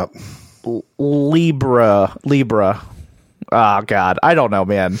growing up. Libra. Oh, God. I don't know,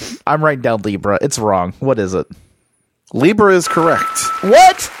 man. I'm writing down Libra. It's wrong. What is it? Libra is correct.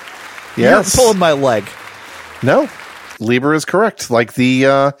 What? Yes. You're pulling my leg. No, Libra is correct. Like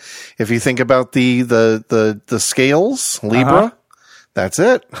if you think about the scales, Libra, that's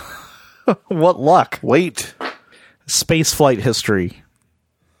it. What luck. Wait. Space flight history.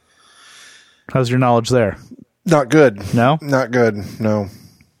 How's your knowledge there? Not good. No? Not good. No.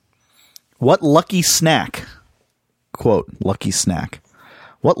 What lucky snack, quote, lucky snack.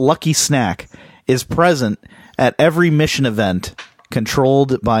 What lucky snack is present at every mission event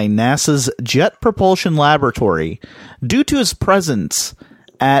controlled by NASA's Jet Propulsion Laboratory due to its presence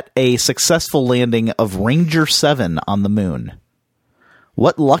at a successful landing of Ranger 7 on the moon?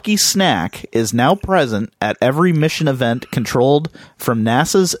 What lucky snack is now present at every mission event controlled from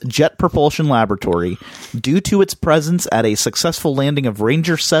NASA's Jet Propulsion Laboratory due to its presence at a successful landing of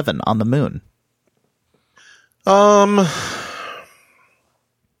Ranger 7 on the moon?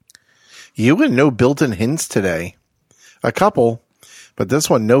 You and no built-in hints today. A couple, but this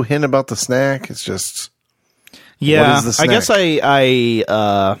one, no hint about the snack. It's just, Yeah, what is the I guess snack?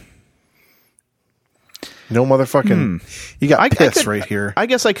 No motherfucking. You got piss right here. I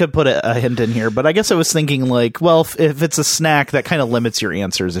guess I could put a hint in here, but I guess I was thinking like, well, if it's a snack, that kind of limits your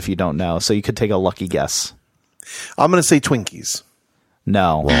answers if you don't know. So you could take a lucky guess. I'm going to say Twinkies.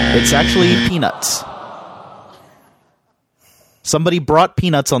 No, it's actually peanuts. Somebody brought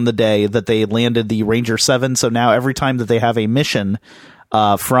peanuts on the day that they landed the Ranger 7, so now every time that they have a mission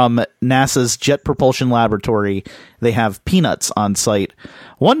from NASA's Jet Propulsion Laboratory, they have peanuts on site.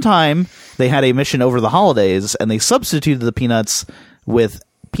 One time, they had a mission over the holidays, and they substituted the peanuts with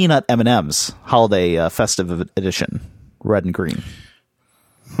peanut M&Ms, holiday festive edition, red and green.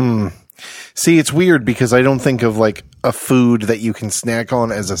 See, it's weird because I don't think of like a food that you can snack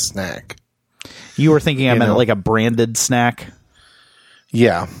on as a snack. You were thinking I meant like a branded snack?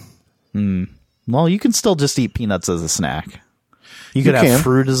 Yeah. Well, you can still just eat peanuts as a snack. You could have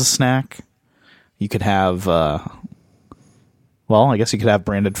fruit as a snack. You could have, I guess you could have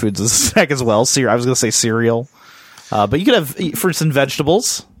branded foods as a snack as well. I was going to say cereal. But you could have fruits and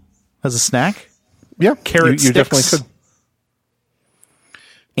vegetables as a snack. Yeah. Carrot you sticks. definitely could.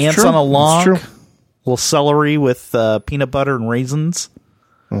 Ants true. on a log. It's true. Little celery with peanut butter and raisins.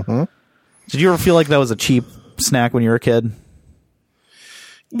 Mm-hmm. Did you ever feel like that was a cheap snack when you were a kid?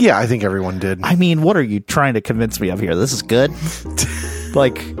 Yeah, I think everyone did. I mean, what are you trying to convince me of here? This is good?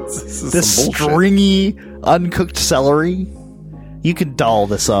 Like, this stringy, uncooked celery? You could doll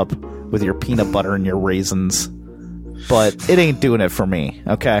this up with your peanut butter and your raisins. But it ain't doing it for me,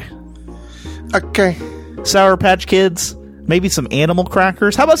 okay? Okay. Sour Patch Kids? Maybe some animal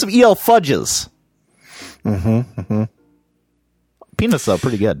crackers? How about some E.L. Fudges? Peanuts, though,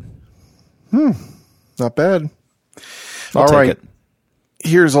 pretty good. Not bad. I'll All take right. it.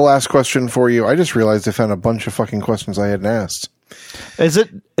 Here's the last question for you. I just realized I found a bunch of fucking questions I hadn't asked. Is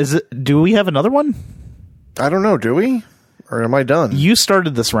it, do we have another one? I don't know. Do we? Or am I done? You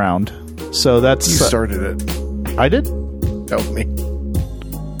started this round, so that's... You started it. I did? Help me.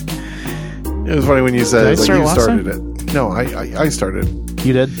 It was funny when you said Did I like, you start started last it. No, I started.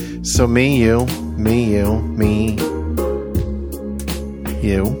 You did? So me, you.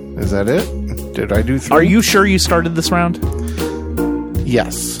 Is that it? Did I do 3? Are you sure you started this round?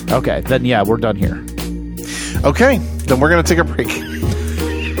 Yes. Okay, then yeah, we're done here. Okay, then we're going to take a break.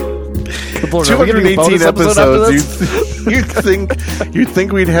 Good Lord, are we gonna do a 218 bonus episode after episodes. this? You'd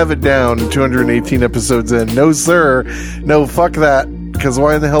think we'd have it down 218 episodes in. No, sir. No, fuck that. Because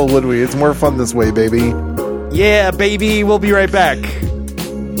why in the hell would we? It's more fun this way, baby. Yeah, baby, we'll be right back.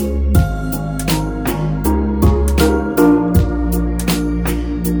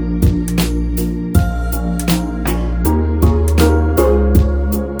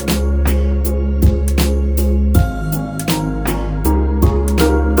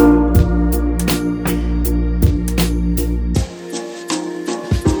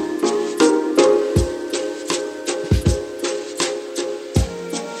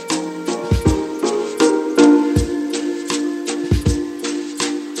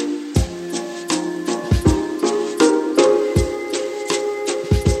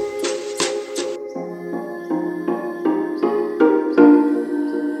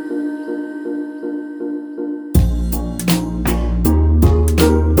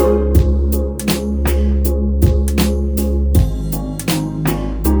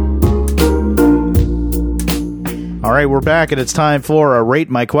 All right, we're back, and it's time for a Rate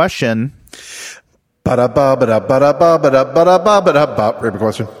My Question. Rape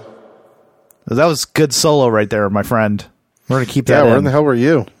question. That was good solo right there, my friend. We're going to keep that Yeah, in. where in the hell were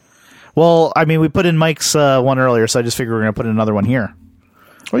you? Well, I mean, we put in Mike's one earlier, so I just figured we're going to put in another one here.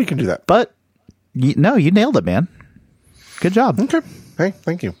 Oh, you can do that. But, no, you nailed it, man. Good job. Okay. Hey,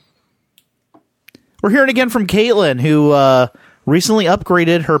 thank you. We're hearing again from Caitlin, who recently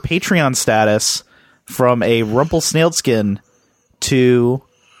upgraded her Patreon status from a Rumpelstiltskin to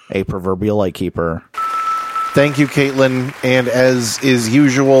a proverbial lightkeeper. Thank you, Caitlin. And as is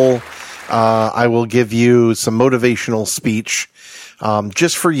usual, I will give you some motivational speech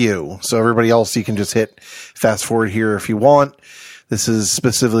just for you. So everybody else, you can just hit fast forward here if you want. This is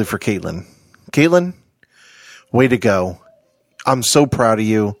specifically for Caitlin. Caitlin, way to go. I'm so proud of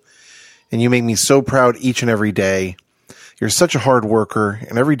you. And you make me so proud each and every day. You're such a hard worker.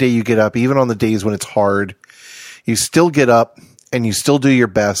 And every day you get up, even on the days when it's hard, you still get up and you still do your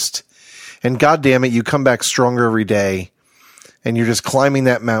best. And God damn it, you come back stronger every day. And you're just climbing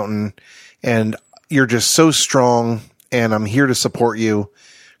that mountain. And you're just so strong. And I'm here to support you.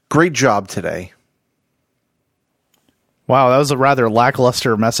 Great job today. Wow, that was a rather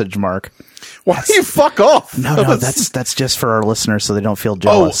lackluster message, Mark. Why do you fuck off? No, that's just for our listeners so they don't feel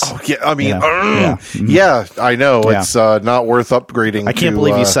jealous. Oh yeah, I mean, Yeah. I know. Yeah. It's not worth upgrading. I can't to,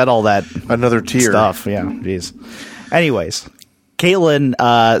 believe you said all that another tier. stuff. Yeah, jeez. Anyways,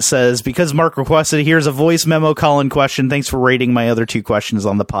 Caitlin says, because Mark requested, here's a voice memo Colin question. Thanks for rating my other 2 questions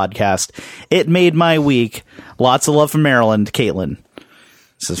on the podcast. It made my week. Lots of love from Maryland, Caitlin.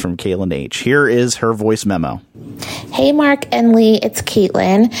 This is from Caitlin H. Here is her voice memo. Hey, Mark and Lee, it's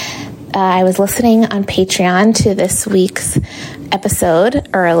Caitlin. I was listening on Patreon to this week's episode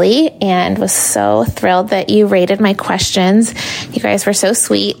early and was so thrilled that you rated my questions. You guys were so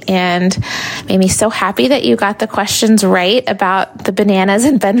sweet and made me so happy that you got the questions right about the bananas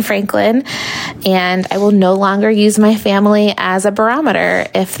and Ben Franklin. And I will no longer use my family as a barometer.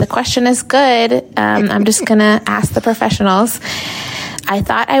 If the question is good, I'm just going to ask the professionals. I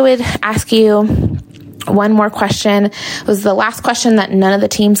thought I would ask you one more question. It was the last question that none of the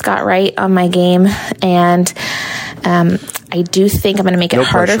teams got right on my game. And I do think I'm going to make it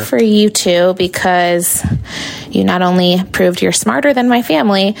harder for you too, because you not only proved you're smarter than my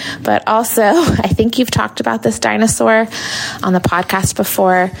family, but also I think you've talked about this dinosaur on the podcast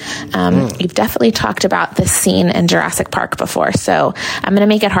before. You've definitely talked about this scene in Jurassic Park before. So I'm going to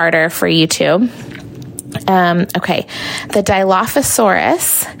make it harder for you too. Okay. The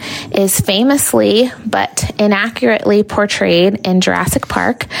Dilophosaurus is famously but inaccurately portrayed in Jurassic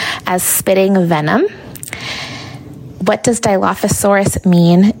Park as spitting venom. What does Dilophosaurus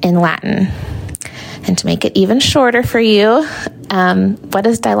mean in Latin? And to make it even shorter for you, what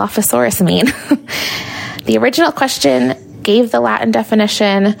does Dilophosaurus mean? The original question gave the Latin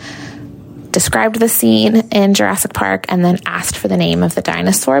definition, described the scene in Jurassic Park, and then asked for the name of the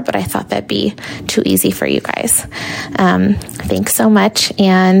dinosaur, but I thought that'd be too easy for you guys. Thanks so much,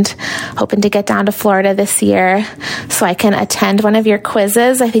 and hoping to get down to Florida this year so I can attend one of your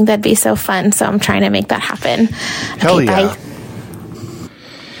quizzes. I think that'd be so fun, so I'm trying to make that happen. Hell yeah.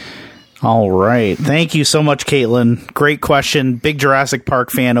 Bye. All right. Thank you so much, Caitlin. Great question. Big Jurassic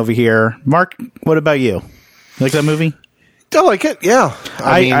Park fan over here. Mark, what about you? You like that movie? I like it. Yeah.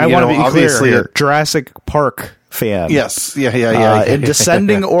 I want to be obviously clear here. Jurassic Park fan. Yes. Yeah. In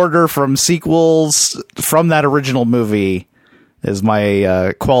descending order from sequels from that original movie is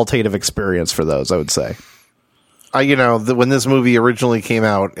my qualitative experience for those, I would say. When this movie originally came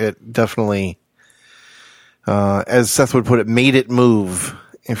out, it definitely, as Seth would put it, made it move,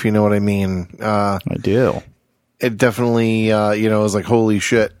 if you know what I mean. I do. It definitely, was like, holy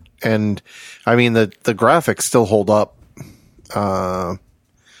shit. And, I mean, the graphics still hold up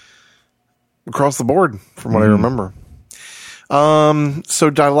across the board, from what I remember.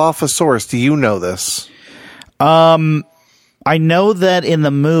 So Dilophosaurus, do you know this? I know that in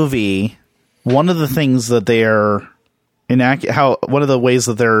the movie, one of the things that they're one of the ways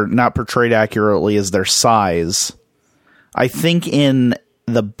that they're not portrayed accurately is their size. I think in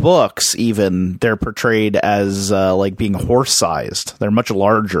the books, even, they're portrayed as like being horse-sized. They're much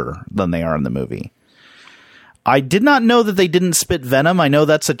larger than they are in the movie. I did not know that they didn't spit venom. I know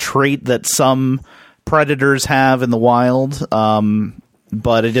that's a trait that some predators have in the wild,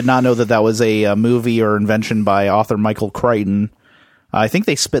 but I did not know that that was a movie or invention by author Michael Crichton. I think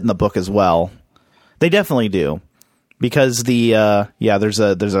they spit in the book as well. They definitely do, because there's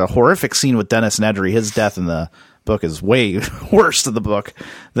a horrific scene with Dennis Nedry. His death in the book is way worse in the book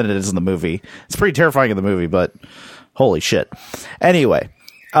than it is in the movie. It's pretty terrifying in the movie, but holy shit. Anyway,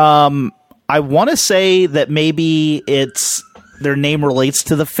 I want to say that maybe their name relates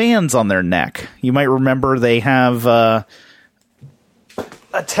to the fans on their neck. You might remember they have a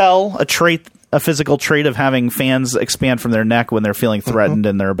physical trait of having fans expand from their neck when they're feeling threatened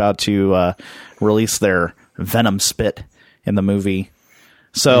and they're about to release their venom spit in the movie.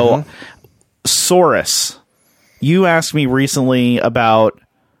 So, Saurus, you asked me recently about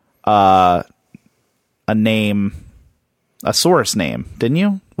a Saurus name, didn't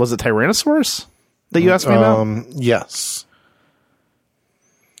you? Was it Tyrannosaurus that you asked me about? Yes.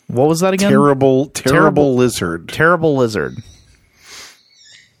 What was that again? Terrible lizard. Terrible lizard.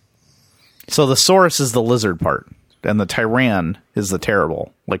 So the Saurus is the lizard part, and the Tyran is the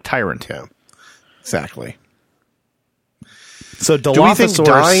terrible, like tyrant. Yeah, exactly. So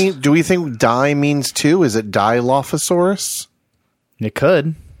Dilophosaurus. Do we think die means two? Is it Dilophosaurus? It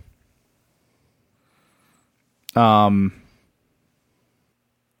could. Diloff.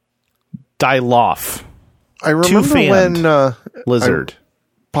 I remember when lizard.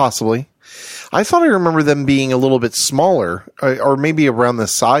 Possibly. I thought I remember them being a little bit smaller, or maybe around the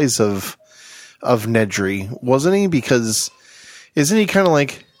size of Nedry, wasn't he? Because isn't he kind of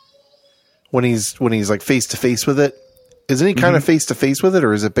like when he's like face to face with it? Isn't he kind of face to face with it,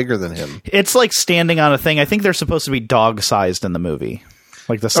 or is it bigger than him? It's like standing on a thing. I think they're supposed to be dog sized in the movie,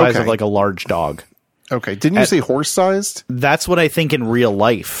 like the size of like a large dog. Okay, didn't you say horse sized? That's what I think in real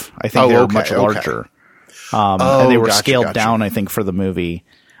life. I think they're much larger, and they were scaled down. I think for the movie.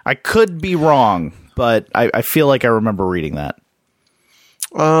 I could be wrong, but I feel like I remember reading that.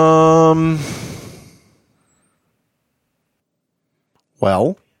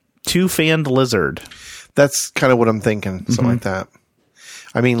 Well, two-fanned lizard. That's kind of what I'm thinking. Something like that.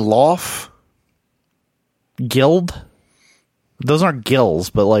 I mean, Loff. Gilled? Those aren't gills,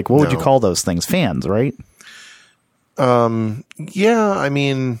 but like, what would you call those things? Fans, right? Yeah, I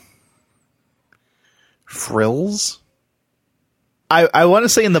mean, frills. I want to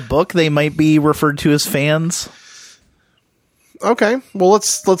say in the book they might be referred to as fans. Okay, well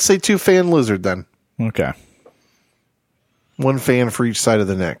let's say two-fan lizard then. Okay, one fan for each side of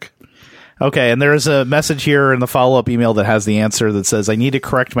the neck. Okay, and there's a message here in the follow-up email that has the answer that says, I need to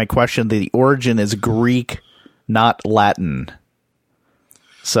correct my question. The origin is Greek, not Latin.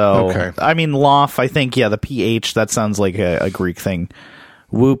 So, okay. I mean, Loff, I think, the PH, that sounds like a Greek thing.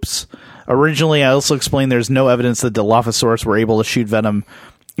 Whoops. Originally, I also explained there's no evidence that Dilophosaurus were able to shoot venom.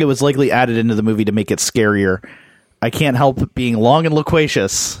 It was likely added into the movie to make it scarier. I can't help being long and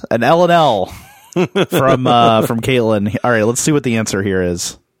loquacious. An L&L from Caitlin. All right, let's see what the answer here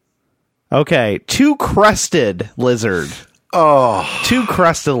is. Okay, two-crested lizard. Oh.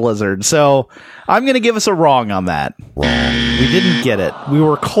 Two-crested lizard. So I'm going to give us a wrong on that. We didn't get it. We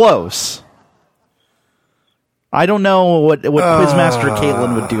were close. I don't know what Quizmaster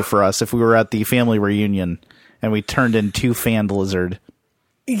Caitlin would do for us if we were at the family reunion and we turned in two-fanned lizard.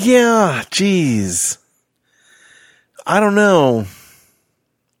 Yeah, geez. I don't know.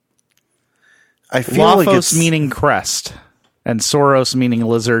 I feel Lophos like it's meaning crest and Sauros meaning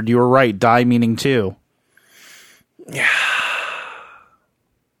lizard. You were right. Die meaning two. Yeah.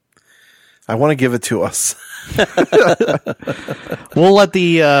 I want to give it to us. We'll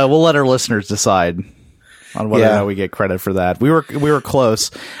let our listeners decide on whether or not we get credit for that. We were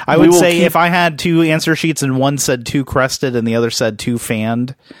close. I would say if I had two answer sheets and one said Two Crested and the other said Two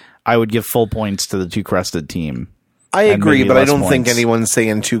Fanned, I would give full points to the Two Crested team. I agree, but I don't think points. anyone's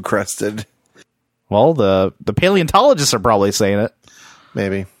saying Two Crested. Well, the paleontologists are probably saying it.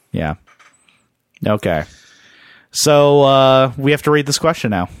 Maybe. Yeah. Okay. So we have to rate this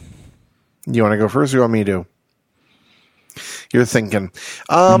question now. You want to go first or you want me to? You're thinking.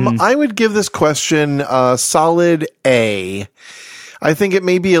 I would give this question a solid A. I think it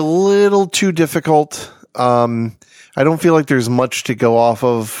may be a little too difficult. I don't feel like there's much to go off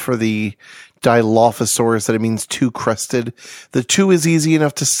of for the Dilophosaurus, that it means two crested. The two is easy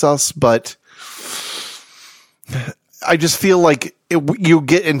enough to suss, but I just feel like you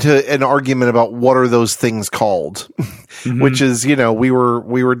get into an argument about what are those things called, which is, we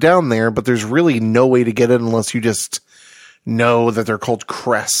were down there, but there's really no way to get it unless you just know that they're called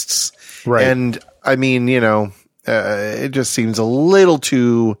crests. Right. And I mean, it just seems a little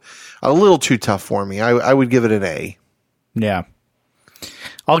too tough for me. I would give it an A. Yeah.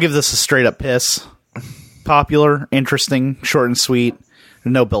 I'll give this a straight up piss. Popular, interesting, short and sweet.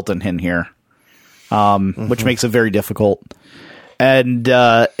 No built-in hint here, which makes it very difficult. And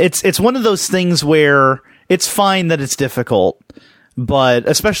it's one of those things where it's fine that it's difficult, but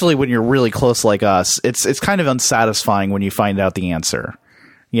especially when you're really close like us, it's kind of unsatisfying when you find out the answer.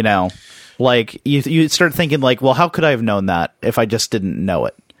 Like you start thinking like, well, how could I have known that if I just didn't know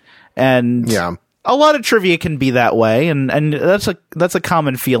it? And yeah. A lot of trivia can be that way, and that's a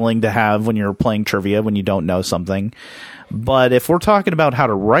common feeling to have when you're playing trivia when you don't know something. But if we're talking about how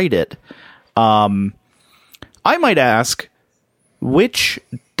to write it, I might ask, which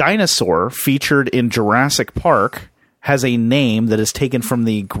dinosaur featured in Jurassic Park has a name that is taken from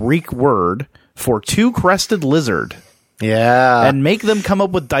the Greek word for two-crested lizard? Yeah. And make them come up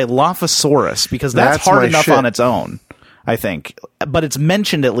with Dilophosaurus, because that's hard enough on its own, I think. But it's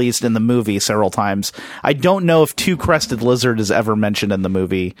mentioned at least in the movie several times. I don't know if two-crested lizard is ever mentioned in the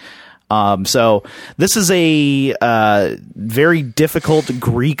movie. So this is a very difficult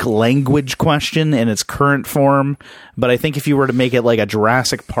Greek language question in its current form. But I think if you were to make it like a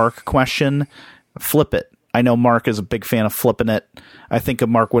Jurassic Park question, flip it. I know Mark is a big fan of flipping it. I think of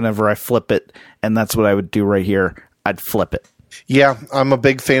Mark whenever I flip it, and that's what I would do right here. I'd flip it. Yeah, I'm a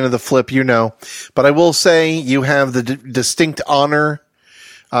big fan of the flip, But I will say you have the distinct honor,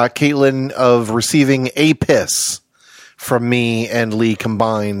 Caitlin, of receiving a piss from me and Lee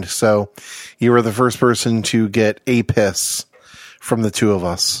combined. So you were the first person to get a piss from the two of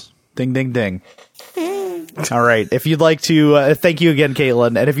us. Ding, ding, ding. All right. If you'd like to, thank you again,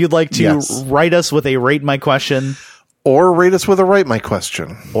 Caitlin. And if you'd like to write us with a Rate My Question, or rate us with a Write My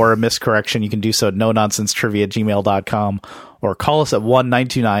Question, or a miscorrection, you can do so at nononsensetrivia@gmail.com, or call us at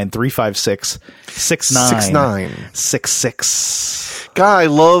 1-929-356-6966. God, I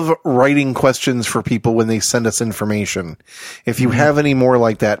love writing questions for people when they send us information. If you have any more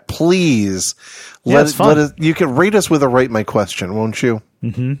like that, please let us. You can rate us with a Write My Question, won't you?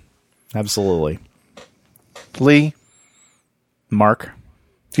 Mm-hmm. Absolutely. Lee? Mark?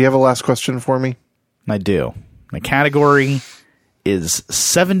 Do you have a last question for me? I do. My category is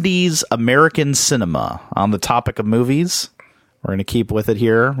 70s American cinema. On the topic of movies, we're going to keep with it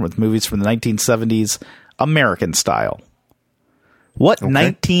here with movies from the 1970s, American style. What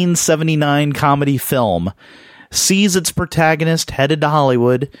 1979 comedy film sees its protagonist headed to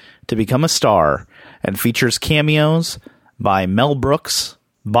Hollywood to become a star and features cameos by Mel Brooks,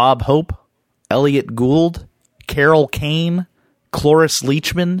 Bob Hope, Elliot Gould, Carol Kane, Cloris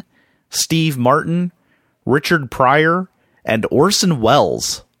Leachman, Steve Martin, Richard Pryor, and Orson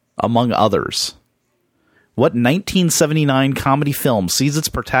Welles, among others? What 1979 comedy film sees its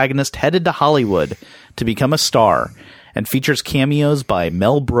protagonist headed to Hollywood to become a star and features cameos by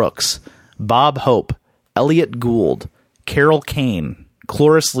Mel Brooks, Bob Hope, Elliot Gould, Carol Kane,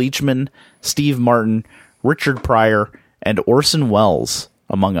 Cloris Leachman, Steve Martin, Richard Pryor, and Orson Welles,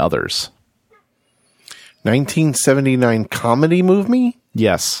 among others? 1979 comedy movie?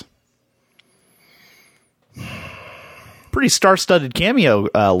 Yes. Pretty star-studded cameo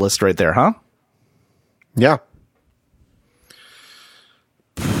list right there, huh? Yeah.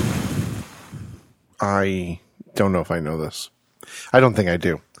 I don't know if I know this. I don't think I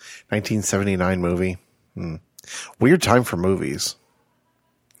do. 1979 movie. Weird time for movies.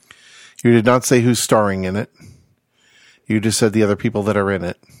 You did not say who's starring in it. You just said the other people that are in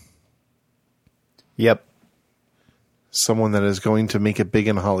it. Yep. Someone that is going to make it big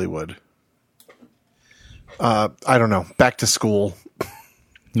in Hollywood. I don't know. Back to School.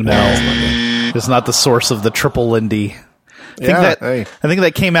 No, it's not the source of the triple Lindy. I think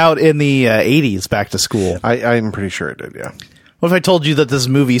that came out in the 80s, Back to School. I'm pretty sure it did, yeah. What if I told you that this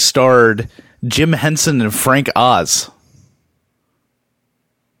movie starred Jim Henson and Frank Oz?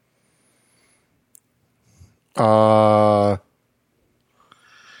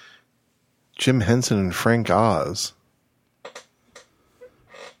 Jim Henson and Frank Oz.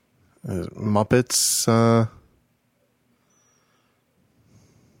 Muppets.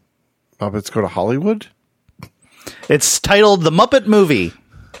 Muppets Go to Hollywood? It's titled The Muppet Movie.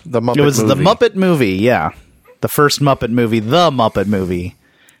 The Muppet Movie. It was The Muppet Movie, yeah. The first Muppet movie, The Muppet Movie,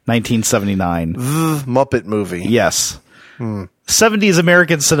 1979. The Muppet Movie. Yes. 70s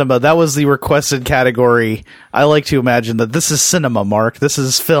American cinema, that was the requested category. I like to imagine that this is cinema, Mark. This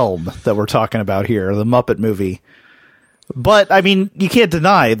is film that we're talking about here, The Muppet Movie. But, I mean, you can't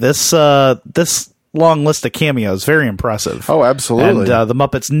deny this this long list of cameos. Very impressive. Oh, absolutely. And the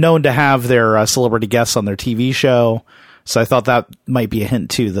Muppets known to have their celebrity guests on their TV show. So I thought that might be a hint,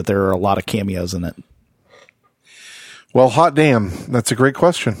 too, that there are a lot of cameos in it. Well, hot damn. That's a great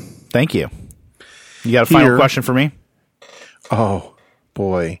question. Thank you. You got a final question for me? Oh,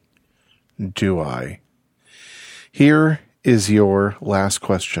 boy. Do I. Here is your last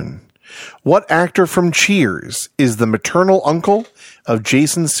question. What actor from Cheers is the maternal uncle of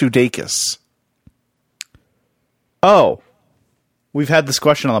Jason Sudeikis? Oh, we've had this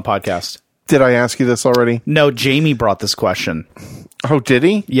question on the podcast. Did I ask you this already? No, Jamie brought this question. Oh, did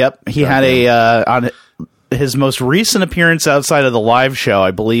he? Yep. He had on his most recent appearance outside of the live show,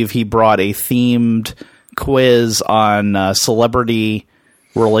 I believe he brought a themed quiz on celebrity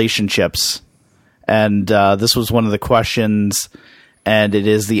relationships. And this was one of the questions, and it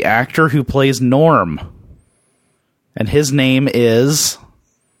is the actor who plays Norm. And his name is,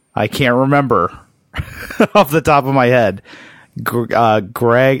 I can't remember off the top of my head.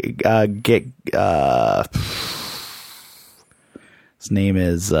 Greg, his name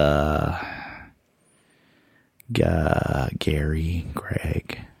is Gary,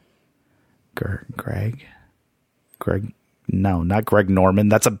 Greg, no, not Greg Norman.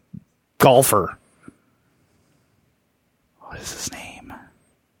 That's a golfer. What is his name?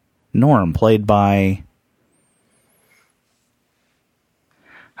 Norm, played by,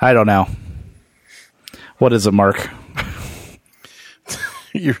 I don't know. What is it, Mark?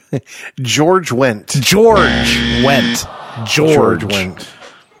 George Wendt. George Wendt. George Wendt.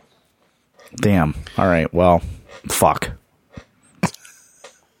 Damn. All right. Well, fuck.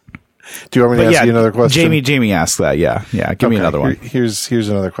 Do you want me to ask you another question? Jamie asked that. Yeah. Give me another one. Here's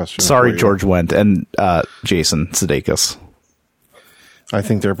another question. Sorry, George Wendt and Jason Sudeikis. I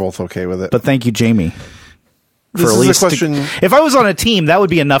think they're both okay with it. But thank you, Jamie. This is a question. If I was on a team, that would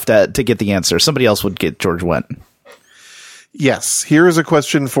be enough to get the answer. Somebody else would get George Wendt. Yes. Here is a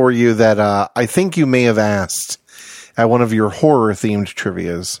question for you that I think you may have asked at one of your horror-themed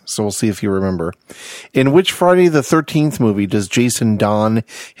trivias, so we'll see if you remember. In which Friday the 13th movie does Jason don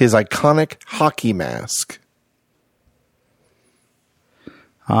his iconic hockey mask?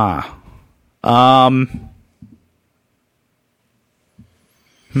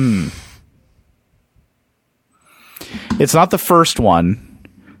 It's not the first one,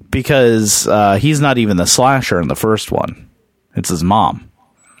 because he's not even the slasher in the first one. It's his mom.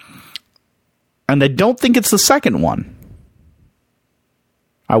 And I don't think it's the second one.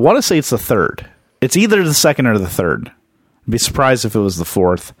 I want to say it's the third. It's either the second or the third. I'd be surprised if it was the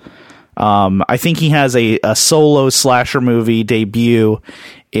fourth. I think he has a solo slasher movie debut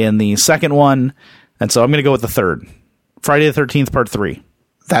in the second one. And so I'm going to go with the third. Friday the 13th, part 3.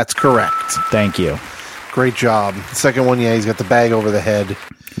 That's correct. Thank you. Great job. The second one, he's got the bag over the head.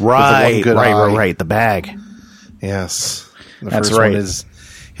 Right. The bag. Yes. The That's first right. one is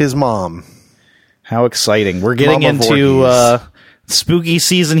his mom. How exciting. We're getting Mama into spooky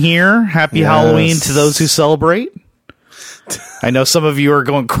season here. Happy Halloween to those who celebrate. I know some of you are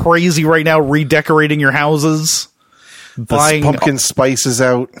going crazy right now, redecorating your houses, buying pumpkin spices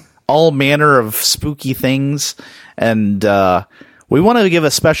out, all manner of spooky things. And we want to give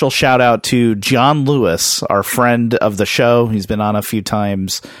a special shout out to John Lewis, our friend of the show. He's been on a few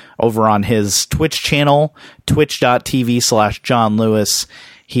times over on his Twitch channel, twitch.tv/John Lewis.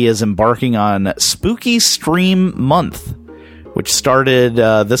 He is embarking on Spooky Stream Month, which started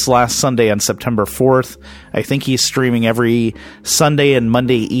this last Sunday on September 4th. I think he's streaming every Sunday and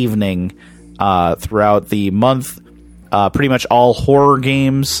Monday evening throughout the month. Pretty much all horror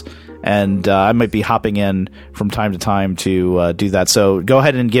games. And I might be hopping in from time to time to do that. So go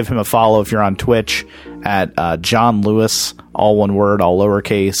ahead and give him a follow if you're on Twitch at John Lewis, all one word, all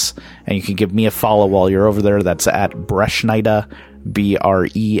lowercase. And you can give me a follow while you're over there. That's at Breschneida,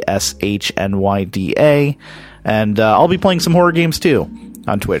 BRESHNYDA. And I'll be playing some horror games too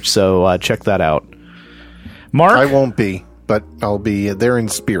on Twitch, so check that out. Mark? I won't be, but I'll be there in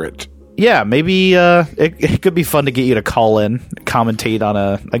spirit. Yeah, maybe it could be fun to get you to call in, commentate on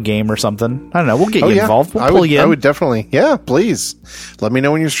a game or something. I don't know. We'll get you involved. We'll pull you in. I would definitely. Yeah, please. Let me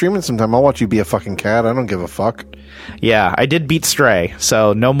know when you're streaming sometime. I'll watch you be a fucking cat. I don't give a fuck. Yeah, I did beat Stray,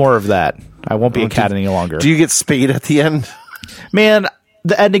 so no more of that. I won't be a cat any longer. Do you get spayed at the end? Man,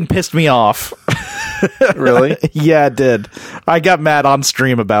 the ending pissed me off. Really? Yeah, it did. I got mad on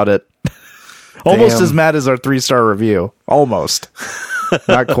stream about it. Almost as mad as our 3-star review. Almost.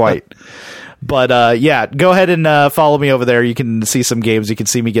 Not quite. But yeah, go ahead and follow me over there. You can see some games. You can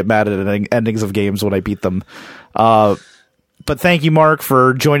see me get mad at endings of games when I beat them. But thank you, Mark,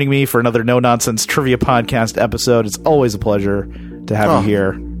 for joining me for another No Nonsense Trivia Podcast episode. It's always a pleasure to have you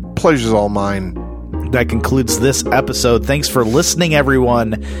here. Pleasure's all mine. That concludes this episode. Thanks for listening,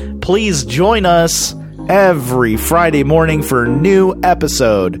 everyone. Please join us every Friday morning for a new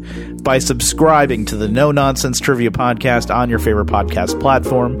episode by subscribing to the No Nonsense Trivia Podcast on your favorite podcast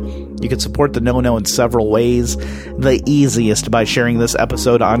platform. You can support the No in several ways. The easiest by sharing this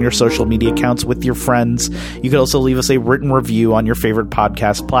episode on your social media accounts with your friends. You can also leave us a written review on your favorite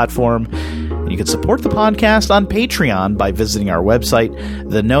podcast platform. You can support the podcast on Patreon by visiting our website,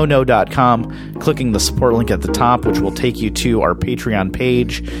 thenono.com, clicking the support link at the top, which will take you to our Patreon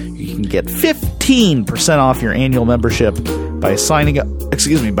page. You can get 15% off your annual membership by signing up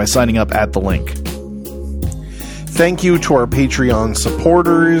at the link. Thank you to our Patreon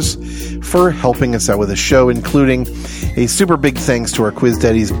supporters for helping us out with the show, including a super big thanks to our quiz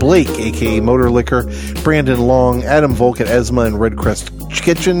daddies Blake, aka Motor Liquor, Brandon Long, Adam Volk at Esma and Red Crest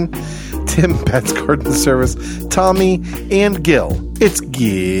Kitchen, Tim, Pat's Garden Service, Tommy, and Gil. It's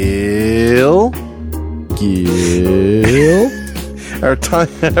Gil. Our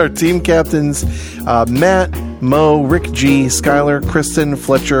team captains, Matt, Mo, Rick G, Skylar, Kristen,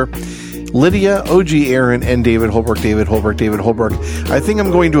 Fletcher, Lydia, OG Aaron, and David Holbrook. I think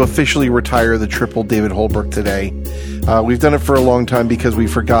I'm going to officially retire the triple David Holbrook today. We've done it for a long time because we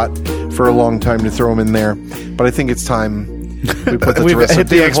forgot for a long time to throw him in there. But I think it's time we put the We've rest hit of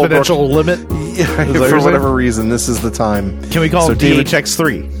the David exponential Holbrook. limit. Yeah, for whatever reason, this is the time. Can we call him David,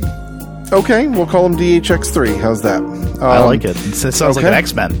 DHX3? Okay, we'll call him DHX3. How's that? I like it. It sounds like an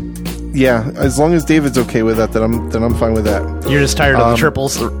X-Men. Yeah, as long as David's okay with that, then I'm fine with that. You're just tired of the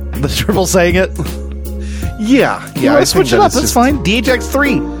triples saying it? Yeah. I switch it up. That's fine.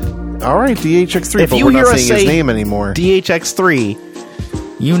 DHX3. All right, DHX3. If but you we're hear not us saying his say name anymore. DHX3,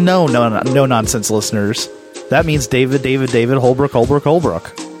 you know no nonsense listeners. That means David Holbrook. Or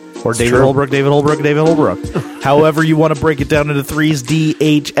David Holbrook. However you want to break it down into threes,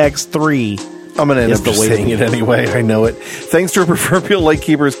 DHX3. I'm going to end up just saying it anyway. I know it. Thanks to our proverbial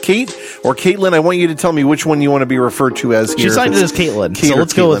lightkeepers, Kate or Caitlin. I want you to tell me which one you want to be referred to as here. She signed it as Caitlin. So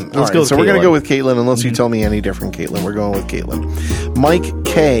let's go with Caitlin. So we're going to go with Caitlin unless you tell me any different, Caitlin. We're going with Caitlin. Mike,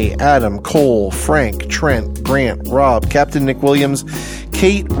 Kay, Adam, Cole, Frank, Trent, Grant, Rob, Captain Nick Williams,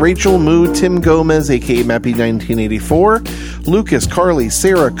 Kate, Rachel, Moo, Tim Gomez, a.k.a. Mappy1984, Lucas, Carly,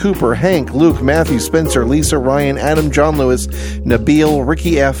 Sarah, Cooper, Hank, Luke, Matthew, Spencer, Lisa, Ryan, Adam, John Lewis, Nabil,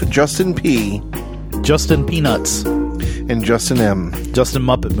 Ricky F., Justin P., Justin Peanuts, and Justin M. Justin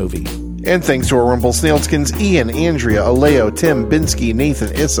Muppet Movie. And thanks to our Rumpelsnailskins, Ian, Andrea, Aleo, Tim, Binsky,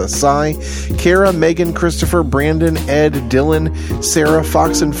 Nathan, Issa, Cy, Kara, Megan, Christopher, Brandon, Ed, Dylan, Sarah,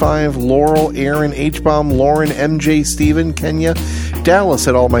 Fox and Five, Laurel, Aaron, H-Bomb, Lauren, MJ, Steven, Kenya, Dallas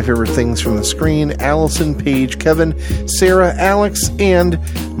at All My Favorite Things from the Screen, Allison, Paige, Kevin, Sarah, Alex, and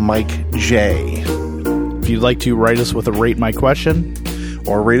Mike J. If you'd like to write us with a Rate My Question,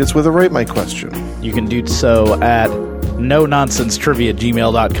 or rate us with a Rate My Question, you can do so at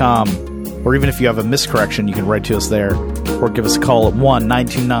nonsensetrivia@gmail.com. Or even if you have a miscorrection, you can write to us there. Or give us a call at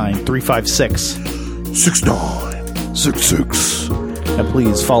 1-929-356-6966. And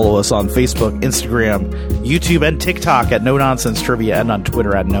please follow us on Facebook, Instagram, YouTube, and TikTok at No Nonsense Trivia, and on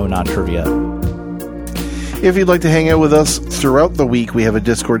Twitter at No Non Trivia. If you'd like to hang out with us throughout the week, we have a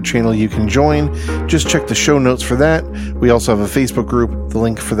Discord channel you can join. Just check the show notes for that. We also have a Facebook group. The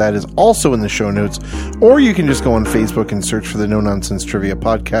link for that is also in the show notes. Or you can just go on Facebook and search for the No Nonsense Trivia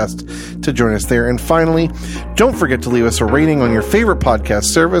Podcast to join us there. And finally, don't forget to leave us a rating on your favorite podcast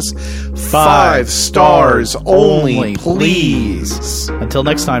service. 5 stars only, please. Until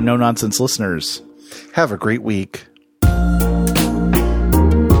next time, No Nonsense listeners. Have a great week.